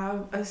don't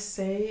have a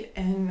say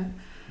in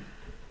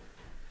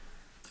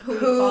who we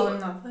fall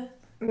in love with.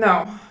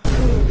 No.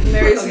 Who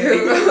marries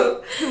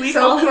who.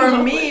 So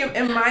for me,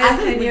 in my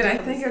opinion, I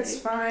think it's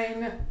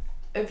fine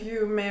if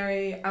you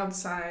marry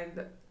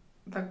outside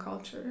the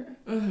culture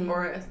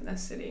or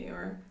ethnicity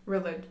or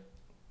religion.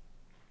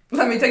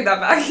 Let me take that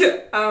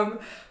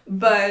back.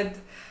 But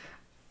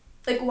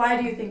like,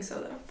 why do you think so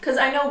though? Because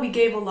I know we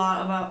gave a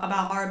lot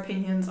about our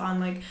opinions on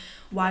like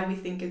why we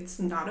think it's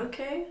not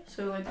okay.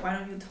 So like, why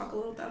don't you talk a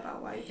little bit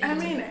about why you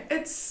think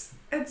it's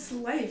okay? It's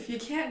life. You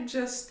can't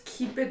just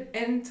keep it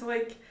into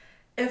like,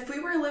 if we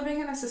were living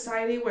in a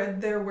society where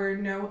there were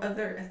no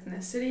other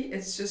ethnicity,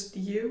 it's just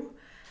you,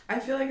 I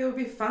feel like it would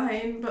be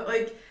fine. But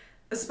like,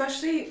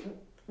 especially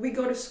we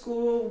go to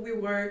school, we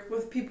work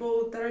with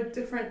people that are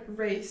different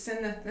race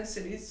and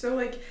ethnicities. So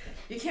like,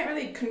 you can't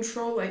really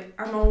control like,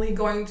 I'm only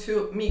going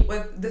to meet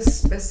with this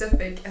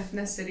specific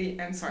ethnicity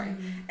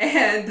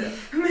and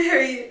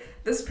marry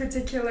this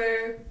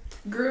particular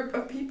group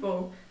of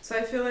people. So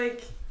I feel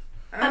like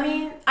I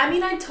mean,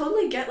 I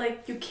totally get,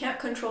 like, you can't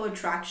control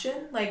attraction.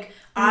 Like,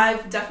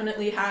 I've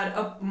definitely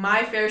had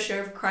my fair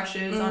share of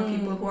crushes on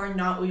people who are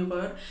not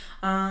Uyghur.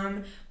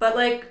 But,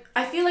 like,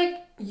 I feel like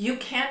you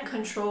can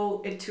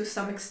control it to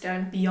some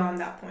extent beyond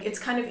that point. It's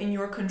kind of in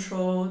your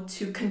control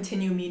to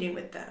continue meeting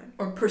with them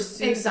or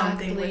pursue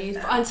something with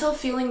them. Until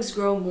feelings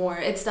grow more.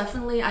 It's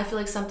definitely, I feel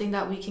like, something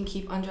that we can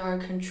keep under our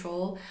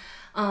control.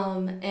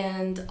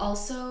 And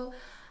also,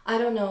 I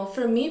don't know,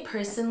 for me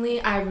personally,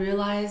 I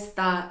realized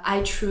that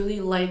I truly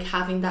like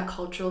having that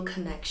cultural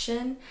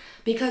connection,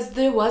 because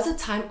there was a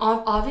time,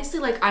 obviously,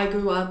 like, I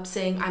grew up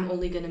saying I'm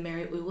only gonna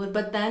marry Uyghur,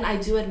 but then I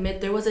do admit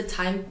there was a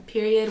time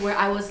period where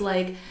I was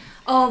like,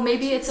 oh,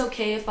 maybe it's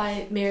okay if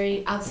I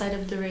marry outside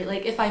of the race,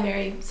 like if I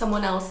marry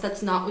someone else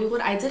that's not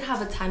Uyghur. I did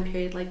have a time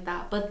period like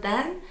that, but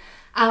then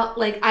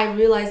I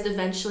realized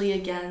eventually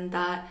again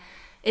that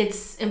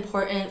it's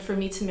important for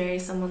me to marry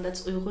someone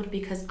that's Uyghur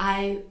because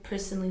I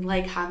personally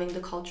like having the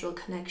cultural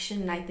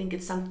connection, and I think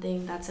it's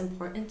something that's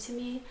important to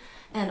me.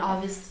 And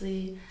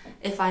obviously,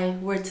 if I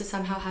were to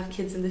somehow have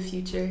kids in the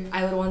future,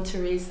 I would want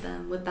to raise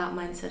them with that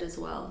mindset as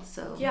well.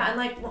 So yeah, and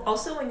like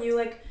also when you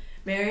like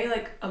marry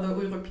like other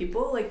Uyghur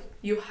people, like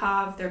you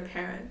have their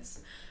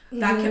parents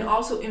that can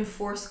also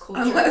enforce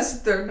culture.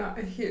 Unless they're not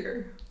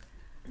here.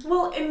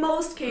 Well, in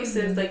most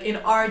cases, like in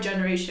our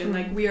generation,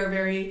 like we are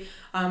very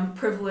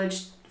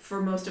privileged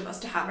for most of us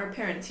to have our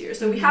parents here.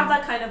 So we have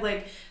that kind of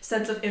like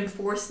sense of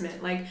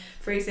enforcement. Like,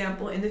 for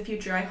example, in the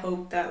future, I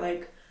hope that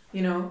like,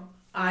 you know,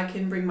 I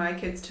can bring my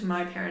kids to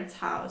my parents'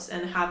 house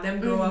and have them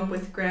grow up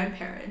with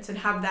grandparents and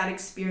have that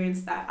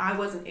experience that I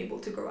wasn't able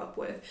to grow up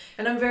with.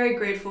 And I'm very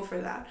grateful for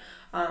that.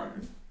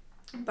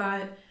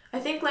 But I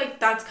think like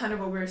that's kind of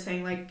what we were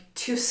saying. Like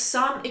to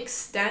some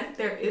extent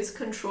there is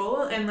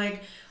control, and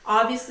like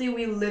obviously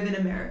we live in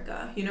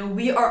America. You know,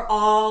 we are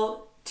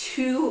all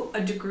to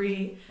a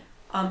degree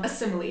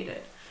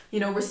assimilated. You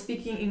know, we're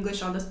speaking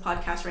English on this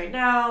podcast right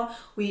now.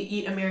 We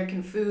eat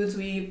American foods.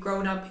 We've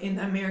grown up in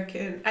the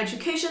American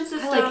education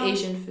system. I like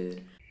Asian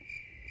food.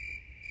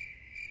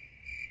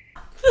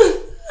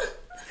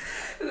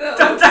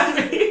 Don't tell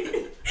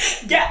me.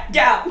 Get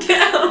out.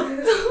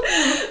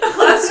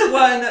 Plus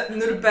one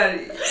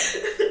Nurberi.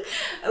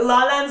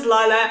 Lalan's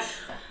Lala.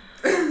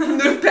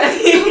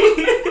 Nurberi.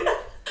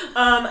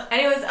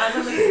 Anyways, as I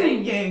was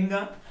saying,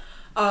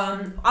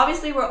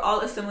 obviously we're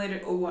all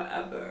assimilated or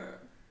whatever.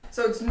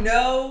 So it's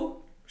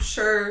no,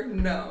 sure,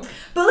 no.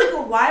 But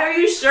like, why are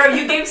you sure?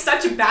 You gave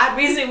such a bad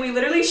reasoning. We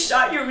literally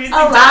shot your reasoning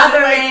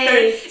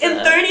Elaborate. down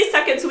in 30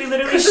 seconds. We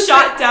literally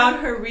shot down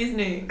her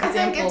reasoning. I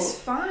think it's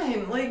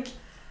fine. Like,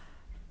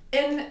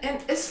 in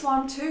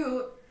Islam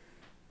too,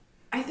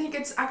 I think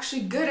it's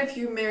actually good if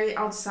you marry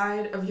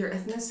outside of your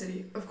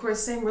ethnicity. Of course,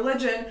 same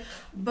religion,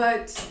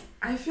 but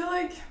I feel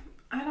like,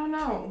 I don't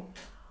know.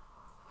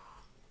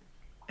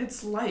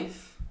 It's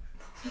life.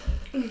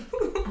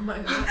 Oh my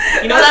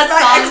god. You know that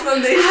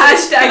song?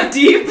 Hashtag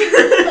deep.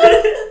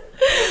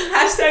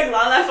 Hashtag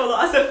Lala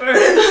philosopher.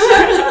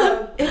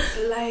 It's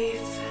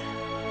life.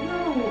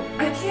 No,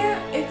 I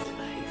can't. It's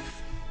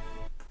life.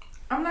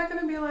 I'm not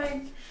gonna be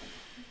like.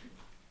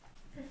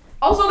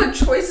 Also, the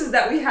choices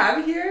that we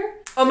have here.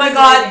 Oh my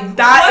god,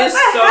 that What is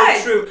the so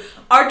heck? true.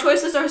 Our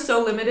choices are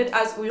so limited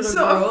as Uyghur So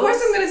girls. of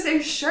course I'm gonna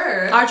say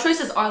sure. Our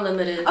choices are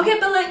limited. Okay,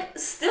 but like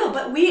still,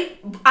 but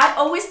I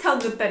always tell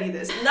Nuperi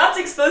this, not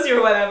to expose you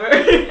or whatever.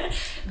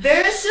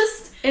 There's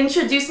just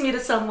Introduce me to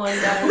someone,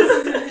 guys.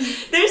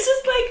 there's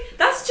just like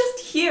that's just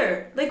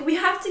here. Like we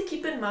have to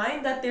keep in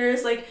mind that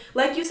there's like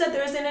you said,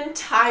 there's an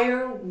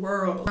entire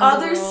world.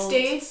 Other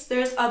states,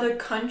 there's other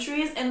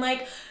countries, and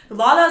like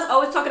Lala's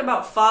always talking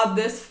about fob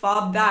this,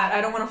 fob that.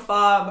 I don't want to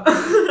fob.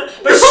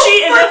 But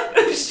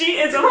she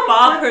is a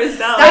fob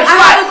herself. That's I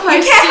have a why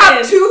you can't have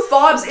question. 2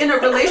 fobs in a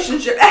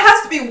relationship. It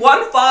has to be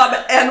 1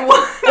 fob and 1.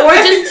 Or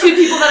just 2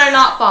 people that are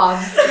not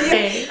fobs.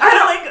 Okay.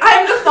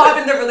 I'm the fob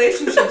in the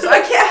relationship, so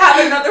I can't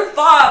have another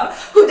fob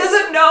who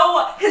doesn't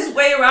know his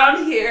way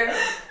around here.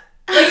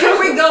 Like, if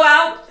we go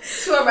out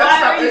to a Why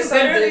restaurant are you or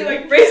something. literally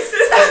like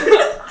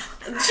racist?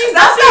 She's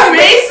not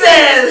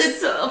racist.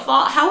 It's a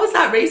how is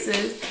that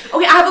racist?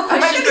 Okay, I have a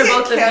question for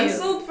both of you.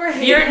 Canceled for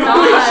hating You're on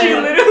not. She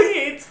literally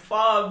hates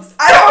fobs.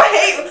 I don't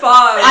hate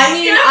fobs. I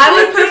mean, I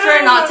would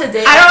prefer not to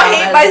date. I a don't fob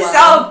hate as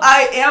myself. well.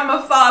 I am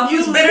a fob. You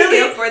who's been literally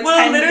here for will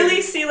 10 literally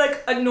years. see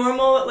like a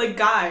normal like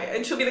guy,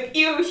 and she'll be like,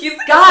 "Ew, he's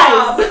a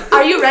Guys, fob."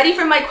 are you ready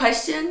for my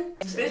question?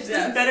 Bitch, Yes.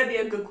 this better be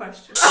a good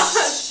question.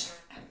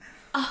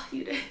 Oh,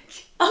 you did.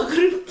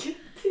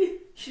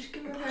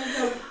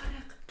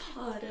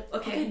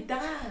 Okay.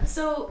 damn.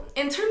 So,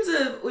 in terms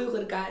of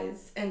Uyghur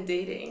guys and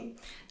dating,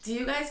 do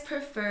you guys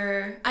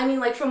prefer? I mean,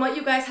 like from what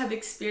you guys have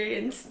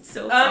experienced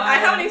so far. I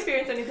haven't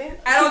experienced anything.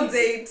 I don't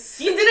date.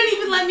 You didn't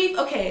even let me.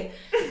 Okay,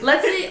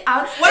 let's say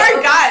outside. What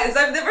are guys?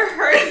 I've never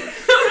heard.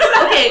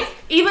 Okay,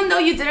 even though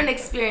you didn't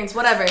experience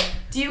whatever,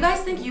 do you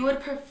guys think you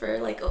would prefer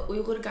like a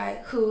Uyghur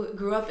guy who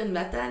grew up in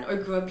Medan or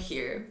grew up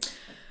here?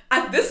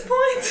 At this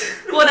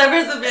point,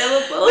 Whatever's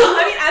available.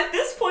 I mean, at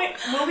this point,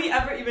 will we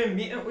ever even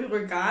meet an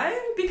Uyghur guy?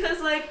 Because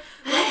like,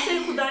 let's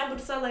say Khudaim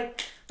Bursa,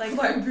 like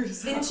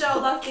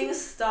inshallah things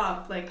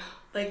stop, like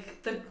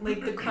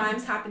the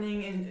crimes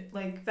happening in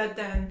like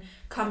Vedan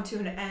come to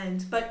an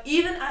end. But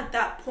even at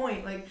that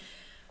point, like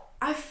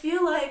I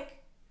feel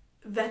like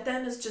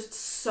Vedan is just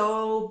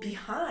so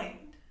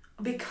behind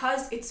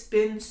because it's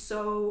been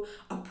so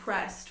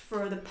oppressed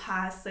for the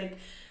past like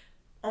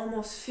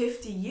almost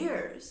 50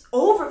 years,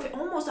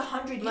 almost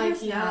 100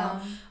 years now.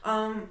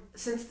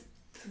 Since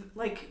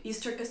like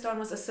East Turkestan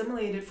was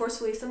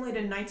forcefully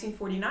assimilated in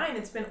 1949,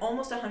 it's been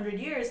almost 100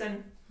 years,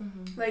 and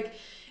like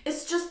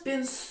it's just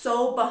been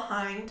so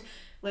behind,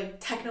 like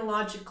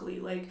technologically,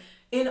 like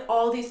in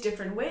all these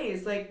different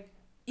ways. Like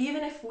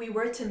even if we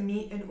were to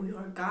meet an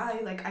Uyghur guy,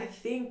 like I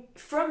think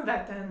from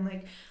that then,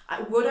 like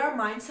would our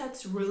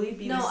mindsets really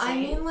be the same? I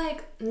mean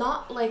like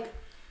not like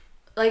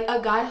like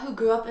a guy who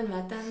grew up in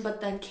Vietnam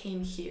but then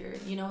came here.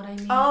 You know what I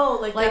mean? Oh,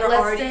 like they're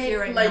let's already say, here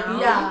right like, now.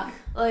 Yeah,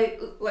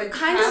 like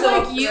kind of so-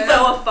 like you, So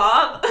but a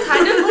fob.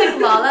 kind of like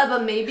Lala,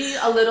 but maybe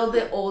a little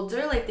bit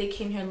older. Like they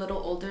came here a little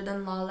older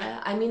than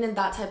Lala. I mean, in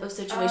that type of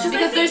situation,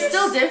 because there's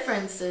still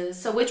differences.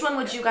 So which one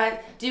would you guys?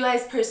 Do you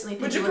guys personally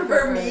think Would you would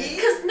prefer me?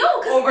 Because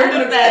Over I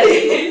the think-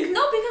 bed.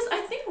 No, because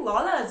I think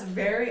Lala is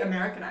very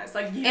Americanized.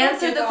 Like you don't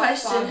Answer get the off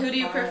question. fob Who do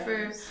you vibes.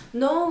 prefer?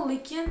 No,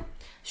 lekin.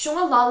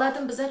 Shunga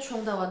Lala'dan bize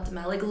chongda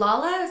watma. Like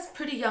Lala is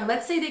pretty young.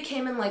 Let's say they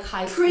came in like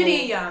high school.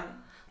 Pretty young,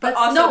 but Let's-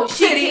 also no,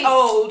 she pretty came-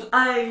 old.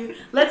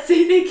 Let's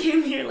say they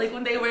came here like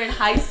when they were in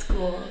high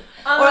school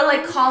or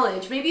like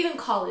college, maybe even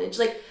college.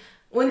 Like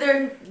when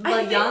they're I like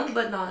think young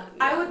but not.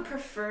 I would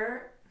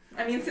prefer.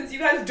 I mean, since you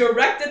guys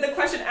directed the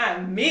question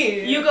at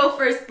me, You go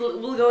first.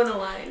 We'll go in a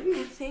line.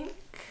 I think.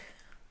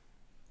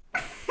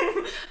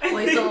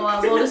 Wait,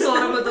 what is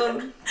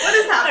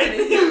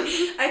happening?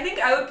 I think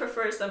I would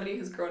prefer somebody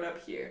who's grown up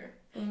here.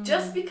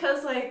 Just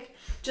because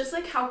just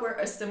like how we're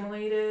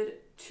assimilated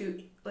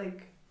to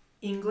like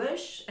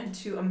English and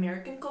to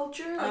American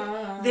culture,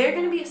 like they're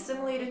gonna be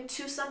assimilated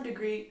to some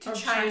degree to Of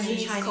Chinese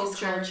Chinese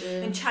culture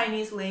culture. and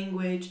Chinese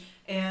language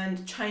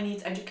and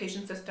Chinese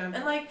education system,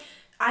 and like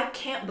I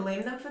can't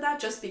blame them for that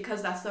just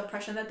because that's the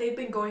oppression that they've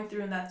been going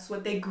through and that's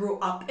what they grew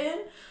up in.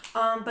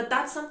 But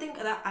that's something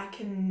that I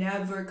can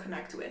never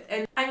connect with,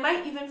 and I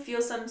might even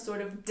feel some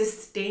sort of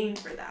disdain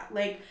for that.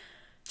 Like,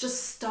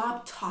 just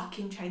stop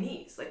talking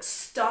Chinese. Like,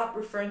 stop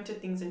referring to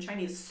things in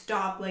Chinese.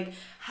 Stop, like,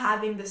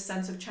 having this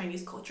sense of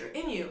Chinese culture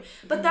in you.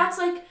 But that's,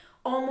 like,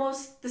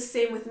 almost the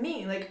same with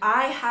me. Like,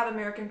 I have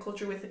American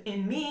culture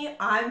within me.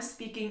 I'm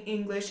speaking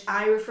English.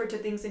 I refer to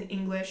things in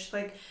English.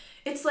 Like,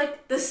 it's,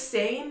 like, the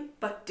same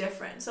but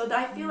different. So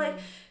I feel like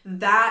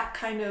that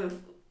kind of,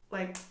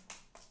 like,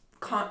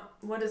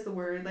 what is the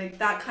word? Like,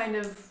 that kind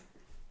of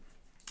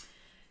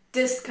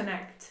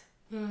disconnect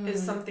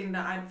is something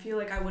that I feel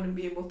like I wouldn't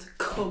be able to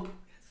cope with.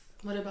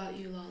 What about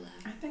you, Lala?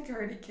 I think I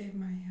already gave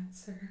my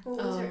answer.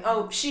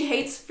 She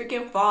hates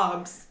freaking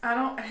fobs. I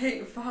don't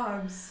hate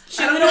fobs.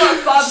 She I don't know what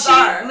fobs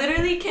are.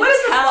 literally can What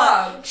is a tell.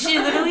 fob? She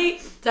literally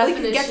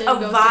Definition, gets a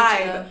go search it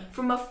vibe up.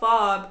 from a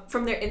fob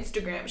from their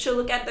Instagram. She'll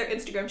look at their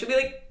Instagram. She'll be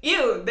like,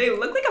 "Ew, they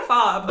look like a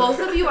fob."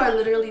 Both of you are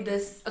literally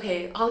this.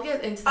 Okay, I'll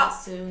get into that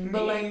soon.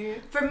 But me.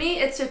 like, for me,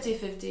 it's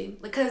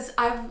 50-50. Because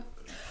I've.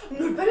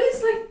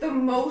 Nobody's like the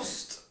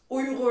most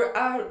Uyghur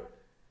out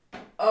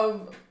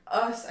of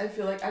us, I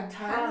feel like, at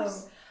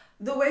times.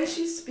 The way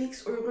she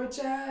speaks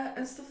Uyghurcha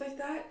and stuff like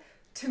that,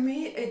 to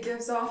me, it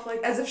gives off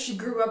like as if she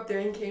grew up there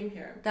and came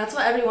here. That's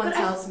what everyone But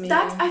tells me.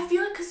 I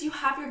feel like because you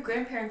have your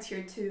grandparents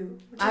here too,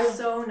 which is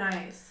so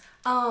nice.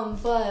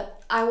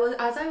 But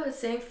as I was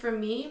saying, for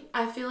me,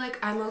 I feel like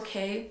I'm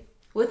okay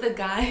with a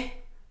guy.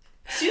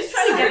 She was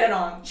trying to get it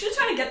on. She was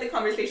trying to get the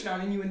conversation on,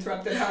 and you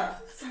interrupted her.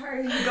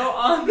 Sorry. Go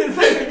on.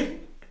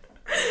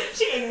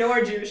 She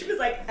ignored you. She was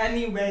like,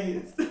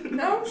 anyways.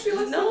 No, she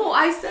was. No,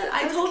 I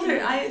told her.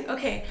 cute.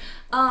 Okay.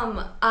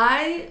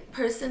 I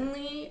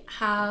personally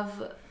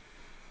have.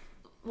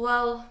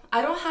 Well,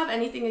 I don't have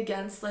anything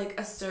against like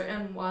a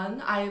certain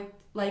one. I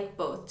like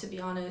both, to be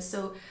honest.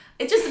 So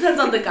it just depends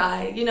on the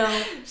guy, you know.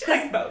 She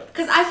likes both.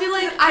 Because I feel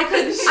like I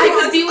could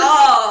be with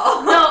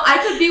I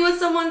could be with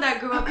someone that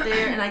grew up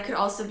there, and I could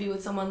also be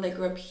with someone that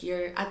grew up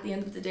here. At the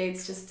end of the day,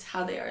 it's just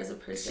how they are as a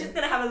person. She's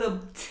gonna have a little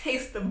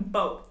taste of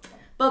both.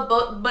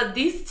 But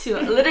these two,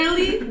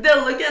 literally,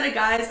 they'll look at a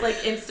guy's like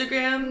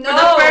Instagram for No,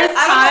 the first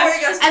I don't know time, what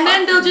you guys and then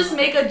talking they'll just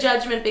about. make a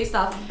judgment based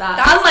off of that.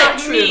 That's Unlike not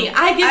true. me,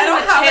 I give I them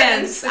don't a have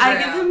an chance. I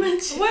give Instagram. them a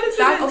chance. What is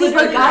That's it? Okay,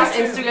 really but guys'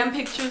 true. Instagram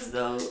pictures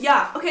though.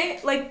 Yeah,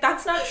 okay, like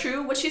that's not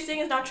true. What she's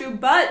saying is not true,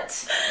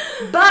 but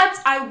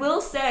I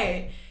will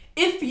say,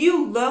 if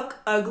you look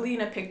ugly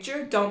in a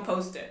picture, don't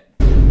post it.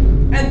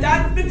 And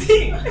that's the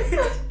tea.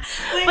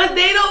 But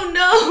they don't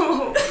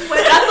know.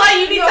 That's why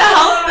you need to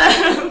help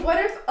them.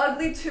 What if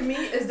ugly to me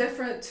is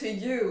different to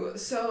you?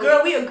 So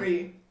Girl, we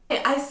agree.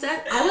 I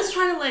was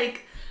trying to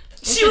like.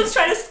 She was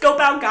trying to scope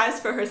out guys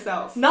for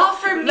herself. Not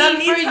for me, Let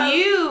me for tell-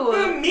 you.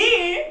 For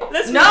me.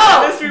 Let's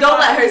Don't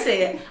let her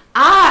say it.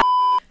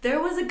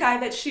 There was a guy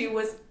that she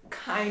was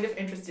kind of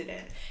interested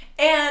in.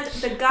 And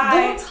the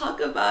guy... Don't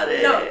talk about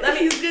it. No,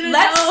 let's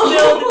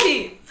spill the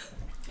tea.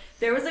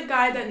 There was a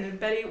guy that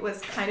Nubeti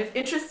was kind of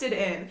interested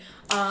in.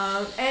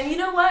 And you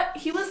know what?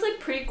 He was like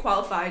pretty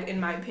qualified in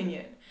my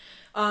opinion.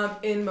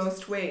 In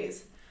most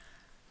ways.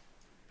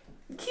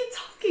 Keep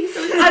talking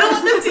so I don't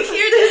want them to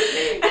hear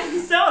this.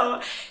 And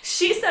so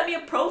she sent me a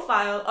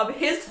profile of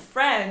his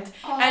friend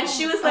and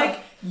she was like,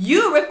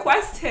 you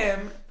request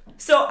him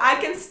so I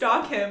can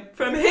stalk him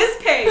from his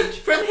page,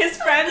 from his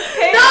friend's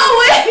page. No,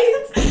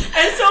 wait!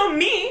 And so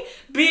me,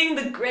 being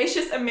the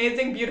gracious,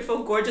 amazing,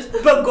 beautiful, gorgeous,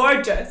 but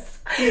gorgeous,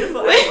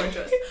 beautiful and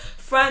gorgeous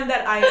friend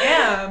that I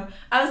am,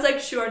 I was like,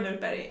 sure,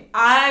 Nubeti,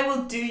 I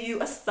will do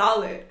you a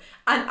solid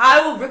and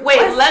I will request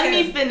Wait, let him.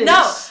 me finish.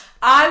 No.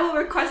 I will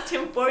request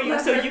him for you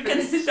Let so her you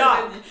can finish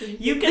stalk. anything.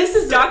 You can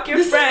stalk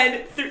your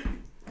friend through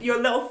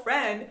your little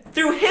friend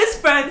through his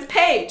friend's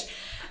page.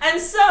 And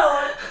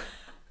so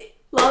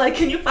Lala,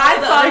 can you I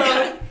follow the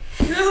other followed guy?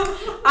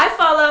 I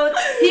followed,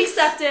 he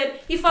accepted,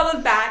 he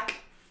followed back,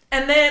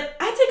 and then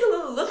I take a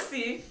little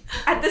look-see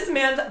at this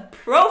man's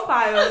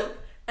profile,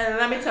 and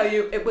let me tell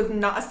you, it was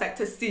not a sight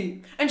to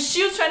see. And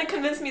she was trying to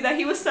convince me that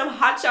he was some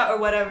hotshot or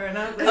whatever, and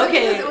I was like,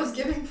 okay. Because it was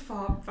giving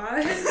fob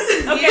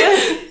vibes.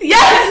 Okay.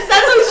 Yes,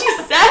 that's what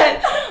she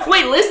said.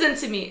 Wait, listen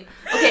to me.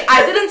 Okay,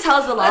 I didn't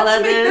tell Zalala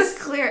Let's make this.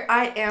 this clear.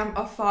 I am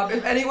a fob.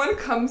 If anyone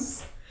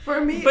comes for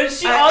me, but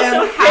she I also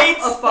am half hates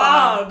a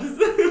fob.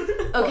 fobs.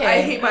 Okay,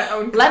 I hate my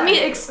own. Let me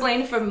kind.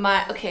 explain from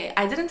my. Okay,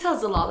 I didn't tell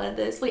Zalala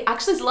this. Wait,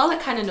 actually, Zalala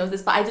kind of knows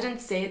this, but I didn't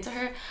say it to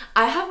her.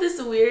 I have this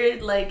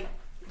weird, like,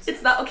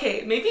 it's not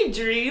okay. Maybe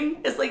dream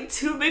is like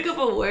too big of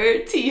a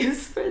word to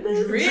use for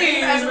this.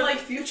 Dream as in like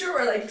future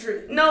or like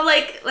dream? No,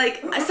 like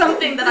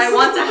something that I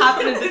want to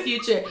happen in the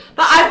future.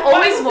 But I've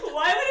always.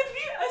 Why would it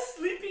be a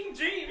sleeping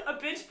dream? A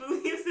bitch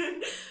believes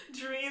in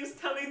dreams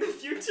telling the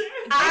future.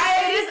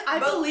 I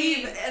believe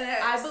in it.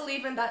 I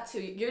believe in that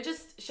too. You're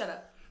just shut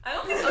up. I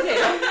don't think. Okay.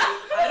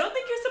 I don't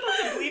think you're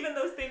supposed to believe in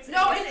those things.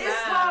 No, in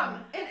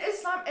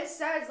Islam it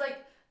says like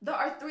there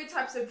are 3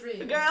 types of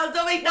dreams. Girl,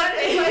 don't make that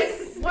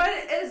face. One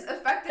is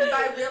affected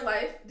by real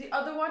life. The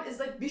other one is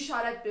like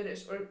bisharat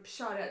birish or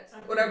bisharat,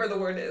 whatever the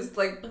word is,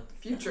 like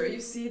future. You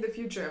see the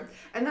future.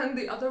 And then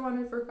the other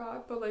one I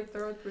forgot, but like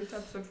there are 3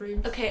 types of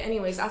dreams. Okay,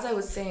 anyways, as I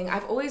was saying,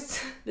 I've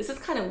always, this is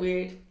kind of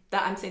weird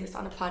that I'm saying this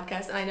on a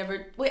podcast and I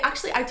never, wait,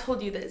 actually I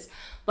told you this,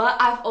 but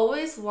I've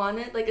always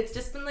wanted, like, it's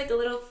just been like a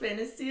little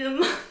fantasy of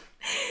mine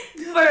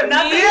for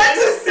Nothing me.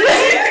 to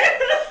say.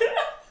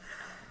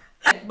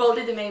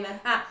 Bolde de Mena.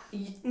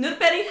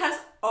 Nurperi has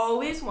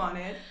always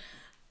wanted,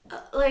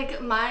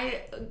 Like,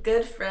 my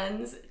good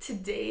friends to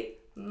date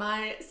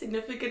my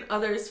significant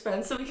other's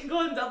friends so we can go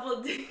on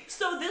double dates.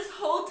 so this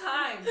whole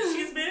time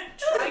she's been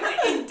trying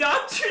to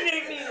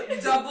indoctrinate me,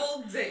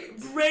 Double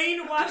dates.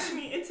 brainwash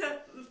me into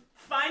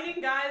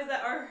finding guys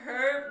that are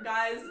her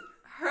guys'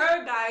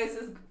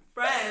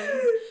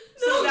 friends,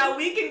 so that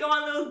we can go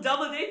on little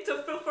double dates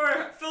to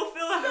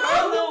fulfill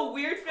her little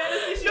weird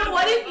fantasy. She No, was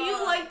what like, if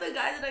you like the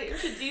guy that I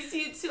introduced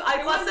you to? I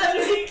It want was that.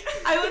 literally-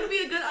 I would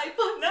be a good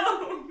iPod.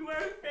 No, you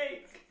are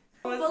fake.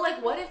 But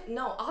like, what if?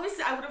 No,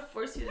 obviously I would have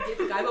forced you to date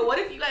the guy. But what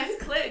if you guys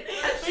click?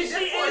 But she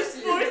is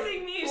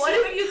forcing me. What She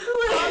if you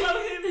click?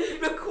 follow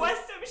him,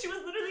 request him. She was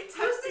literally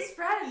Who's this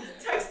friend?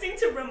 texting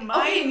to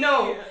remind Okay, me.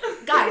 no,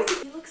 guys,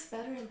 he looks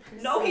better in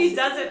person. No, he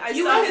doesn't.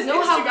 You saw guys his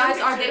know how Instagram guys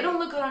are. picture. They don't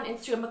look good on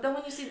Instagram, but then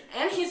when you see,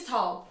 and he's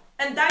tall.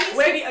 And that needs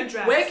to be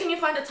addressed. Where can you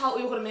find a tall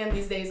Uyghur man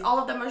these days? All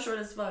of them are short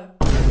as fuck.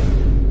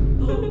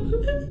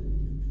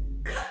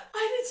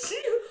 I did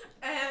you.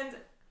 And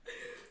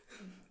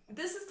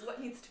this is what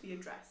needs to be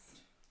addressed.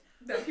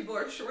 That people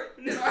are short?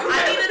 I need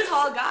a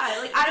tall guy.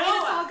 Like, I need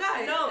a tall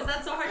guy. No. Is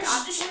that so hard to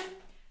ask for?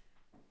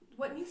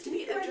 What needs to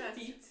be addressed?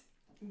 Feet?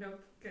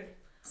 Nope. Good.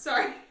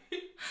 Sorry.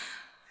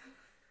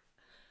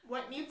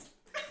 What needs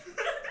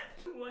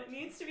what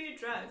needs to be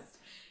addressed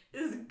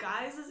is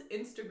guys'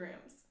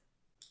 Instagrams.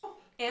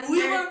 And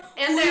We their, were-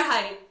 and their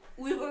height.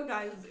 Uyghur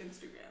guys'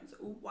 Instagrams.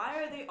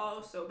 Why are they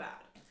all so bad?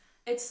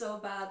 It's so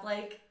bad.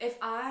 Like, if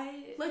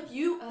I... Like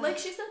you, like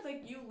she said,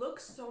 like you look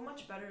so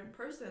much better in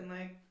person.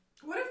 Like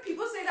What if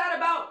people say that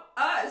about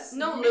us?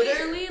 No, Me?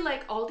 literally,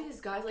 like, all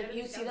these guys, like,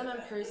 you see them in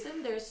together.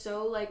 person, they're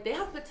so, like, they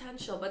have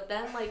potential, but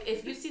then, like,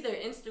 if you see their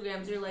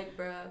Instagrams, you're like,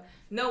 bruh,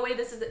 no way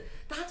this is it.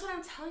 That's what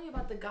I'm telling you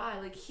about the guy.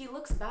 Like, he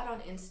looks bad on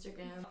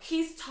Instagram.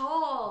 He's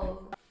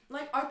tall.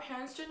 Like, our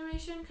parents'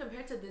 generation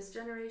compared to this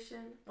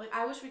generation, like,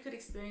 I wish we could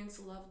experience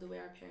love the way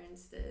our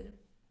parents did.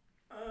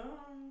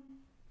 Sorry.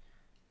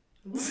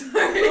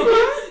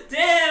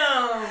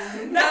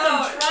 damn, that's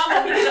some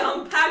trauma we need to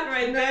unpack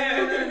right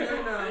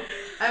there. No.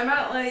 I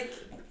meant like.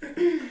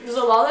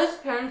 Zalala's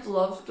parents'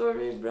 love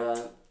story,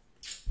 bruh.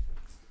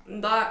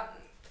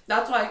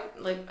 That's why,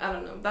 like, I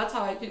don't know. That's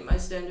how I keep my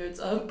standards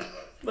up.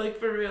 Like,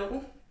 for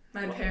real.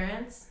 My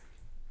parents.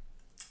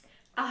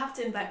 I'll have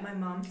to invite my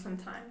mom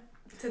sometime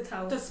to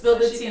tell. To spill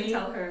the she tea.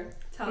 can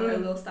tell her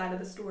little side of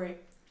the story.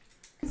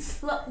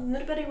 Look,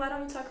 Nurperi, why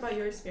don't you talk about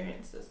your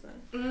experiences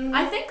then?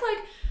 I think,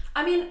 like,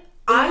 I mean,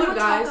 I Uyghur will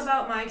guys. talk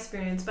about my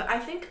experience, but I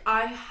think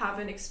I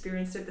haven't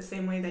experienced it the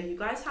same way that you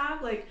guys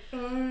have. Like,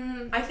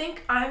 I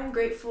think I'm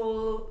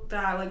grateful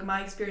that, like,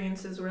 my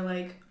experiences were,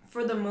 like,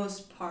 for the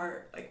most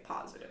part, like,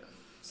 positive.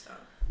 So,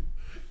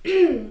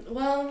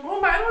 Well,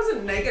 Mine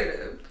wasn't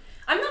negative.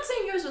 I'm not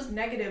saying yours was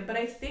negative, but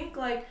I think,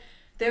 like,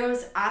 there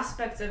was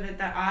aspects of it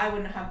that I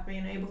wouldn't have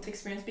been able to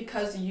experience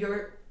because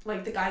you're,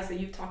 like, the guys that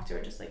you've talked to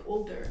are just, like,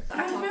 older.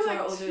 I talk feel to our like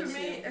older to me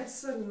too.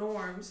 it's a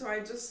norm, so I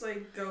just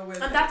like go with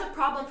And it. that's a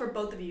problem for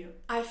both of you.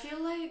 I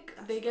feel like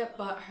they get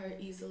butthurt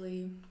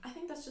easily. I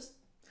think that's just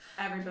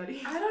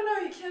everybody. I don't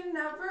know, you can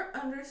never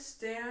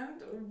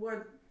understand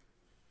what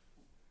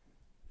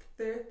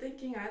they're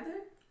thinking either.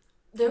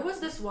 There was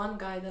this one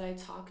guy that I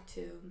talked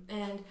to,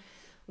 and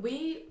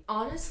we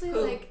honestly,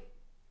 Who? like,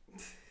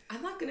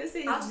 I'm not gonna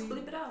say I'll his just name.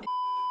 bleep it out.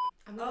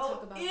 I'm gonna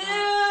talk about ew!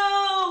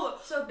 that.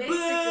 So basically,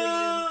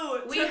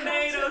 Boo! we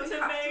Tomato, have to-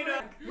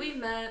 tomato. we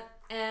met,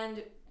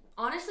 and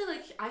honestly,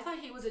 like, I thought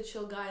he was a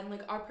chill guy, and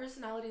like our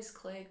personalities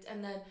clicked,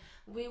 and then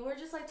we were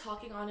just like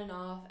talking on and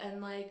off,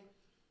 and like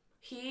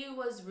he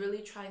was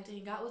really trying to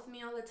hang out with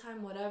me all the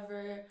time,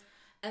 whatever.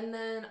 And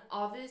then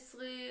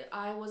obviously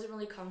I wasn't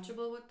really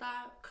comfortable with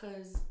that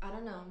because I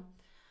don't know,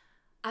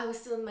 I was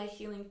still in my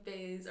healing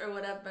phase or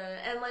whatever,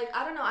 and like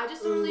I don't know, I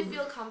just don't really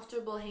feel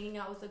comfortable hanging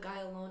out with a guy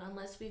alone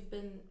unless we've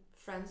been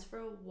friends for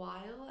a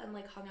while and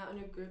like hung out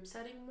in a group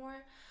setting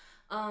more.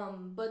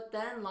 But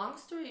then, long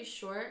story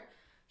short,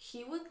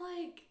 he would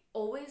like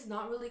always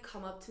not really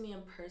come up to me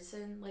in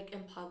person, like in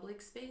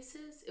public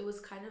spaces. It was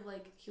kind of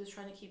like he was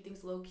trying to keep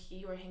things low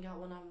key or hang out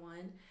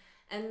one-on-one.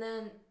 And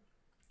then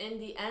in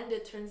the end,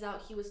 it turns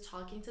out he was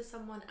talking to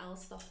someone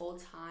else the whole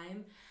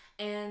time.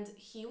 And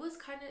he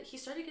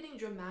started getting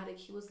dramatic.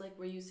 He was like,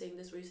 were you saying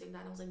this? Were you saying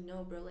that? And I was like,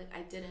 no, bro, like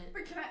I didn't.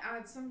 But can I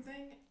add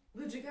something?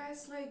 Would you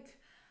guys like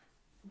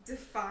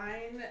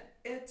define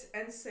it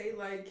and say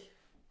like,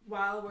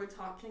 while we're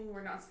talking,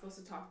 we're not supposed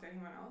to talk to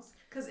anyone else?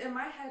 Because in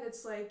my head,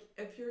 it's like,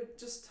 if you're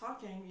just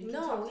talking, you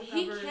can talk to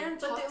he can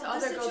talk to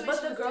other girls,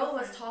 but the girl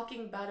was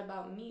talking bad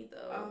about me,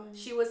 though.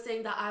 She was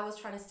saying that I was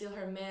trying to steal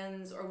her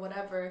mans or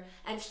whatever,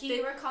 and they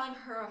were calling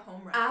her a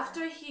home wrecker.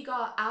 After he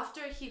got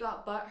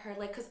butthurt,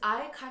 like, because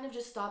I kind of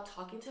just stopped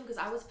talking to him because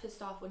I was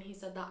pissed off when he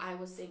said that I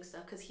was saying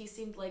stuff, because he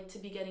seemed like to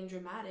be getting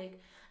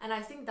dramatic, and I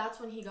think that's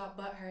when he got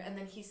butthurt, and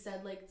then he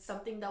said like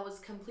something that was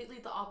completely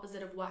the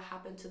opposite of what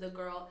happened to the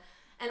girl.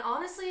 And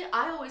honestly,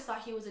 I always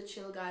thought he was a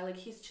chill guy. Like,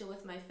 he's chill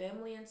with my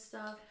family and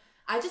stuff.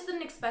 I just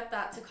didn't expect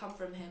that to come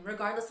from him,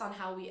 regardless on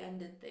how we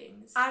ended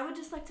things. I would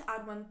just like to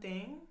add one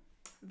thing,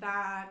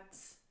 that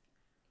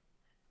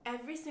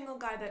every single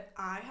guy that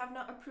I have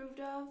not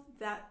approved of,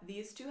 that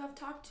these two have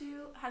talked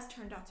to, has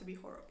turned out to be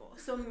horrible.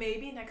 So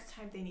maybe next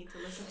time they need to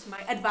listen to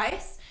my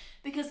advice,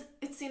 because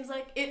it seems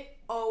like it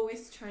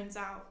always turns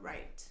out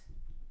right.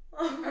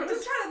 I'm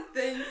just trying to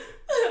think.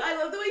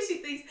 I love the way she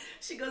thinks.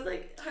 She goes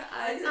like, her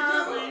eyes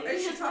are what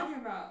is she talking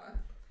about?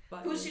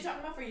 Who's she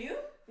talking about for you?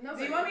 No.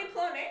 Do you want me to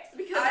pull her names?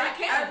 Because I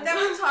can't. I've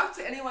never talked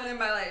to anyone in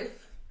my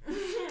life.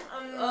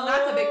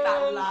 That's a big fat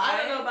lie. I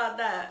don't know about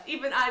that.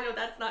 Even I know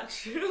that's not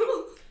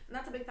true.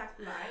 That's a big fat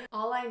lie.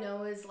 All I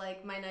know is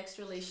like my next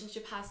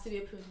relationship has to be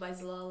approved by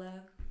lale.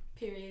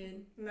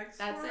 Period. That's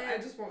it. I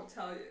just won't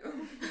tell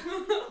you.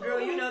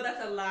 Girl, you know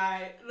that's a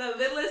lie. The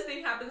littlest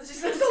thing happens.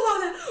 She's like,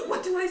 Zalala,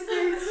 what do I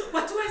say?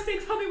 What do I say?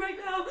 Tell me right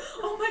now.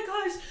 Oh my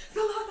gosh,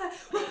 Zalala,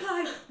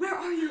 reply. Where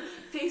are you?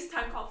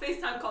 FaceTime call,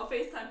 FaceTime call,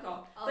 FaceTime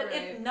call.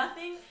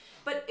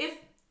 But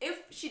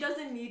if she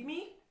doesn't need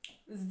me,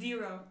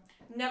 zero.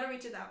 Never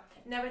reaches out.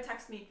 Never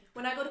texts me.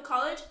 When I go to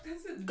college,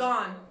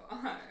 gone.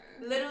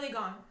 Literally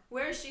gone.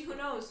 Where is she? Who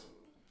knows?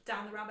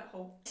 Down the rabbit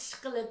hole.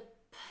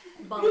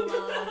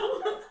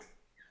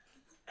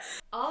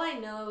 All I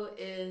know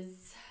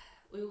is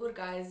Uyghur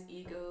guys'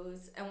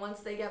 egos, and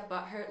once they get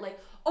butthurt, like,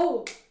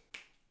 oh,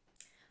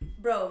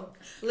 bro,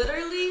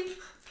 literally,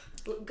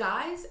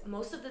 guys,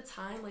 most of the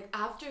time, like,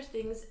 after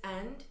things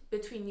end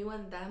between you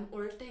and them,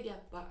 or if they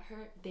get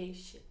butthurt, they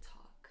shit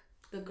talk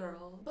the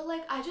girl. But,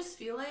 like, I just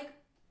feel like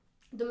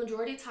the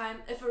majority of time,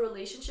 if a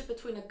relationship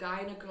between a guy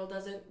and a girl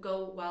doesn't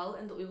go well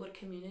in the Uyghur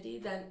community,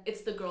 then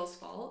it's the girl's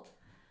fault.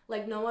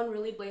 Like, no one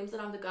really blames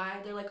it on the guy.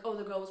 They're like, oh,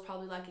 the girl was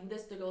probably lacking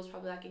this, the girl was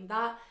probably lacking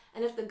that.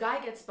 And if the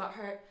guy gets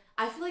butthurt,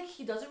 I feel like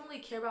he doesn't really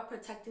care about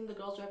protecting the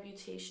girl's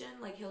reputation.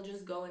 Like, he'll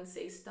just go and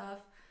say stuff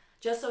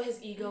just so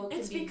his ego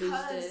can be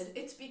boosted.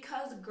 It's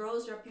because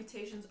girls'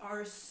 reputations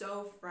are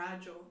so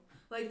fragile.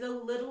 Like, the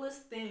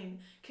littlest thing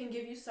can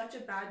give you such a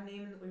bad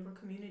name in the Uyghur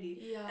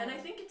community. Yeah. And I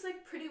think it's,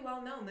 like, pretty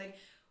well known. Like,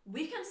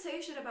 we can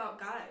say shit about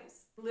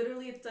guys.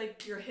 Literally, it's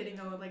like you're hitting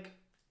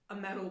a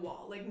metal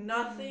wall. Like,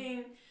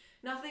 nothing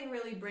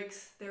really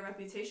breaks their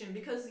reputation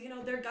because, you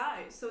know, they're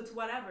guys, so it's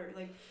whatever.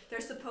 Like, they're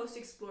supposed to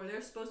explore,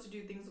 they're supposed to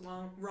do things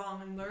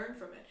wrong and learn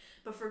from it.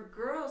 But for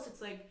girls, it's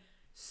like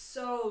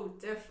so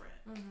different.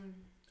 Mm-hmm.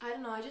 I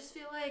don't know, I just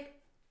feel like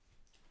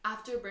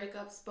after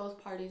breakups,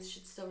 both parties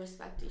should still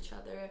respect each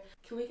other.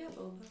 Can we get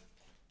boba?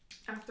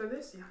 After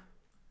this, yeah.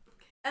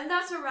 And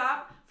that's a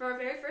wrap for our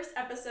very first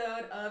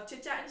episode of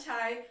Chit Chat and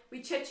Chai.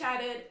 We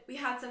chit-chatted, we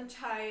had some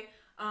chai,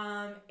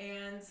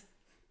 and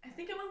I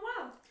think it went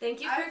well.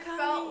 Thank you for coming.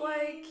 I felt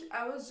like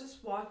I was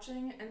just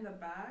watching in the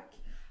back.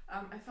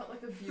 I felt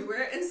like a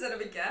viewer instead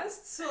of a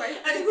guest. So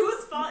and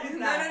whose fault is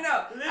that?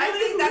 No. I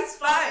think that's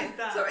fine.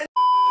 So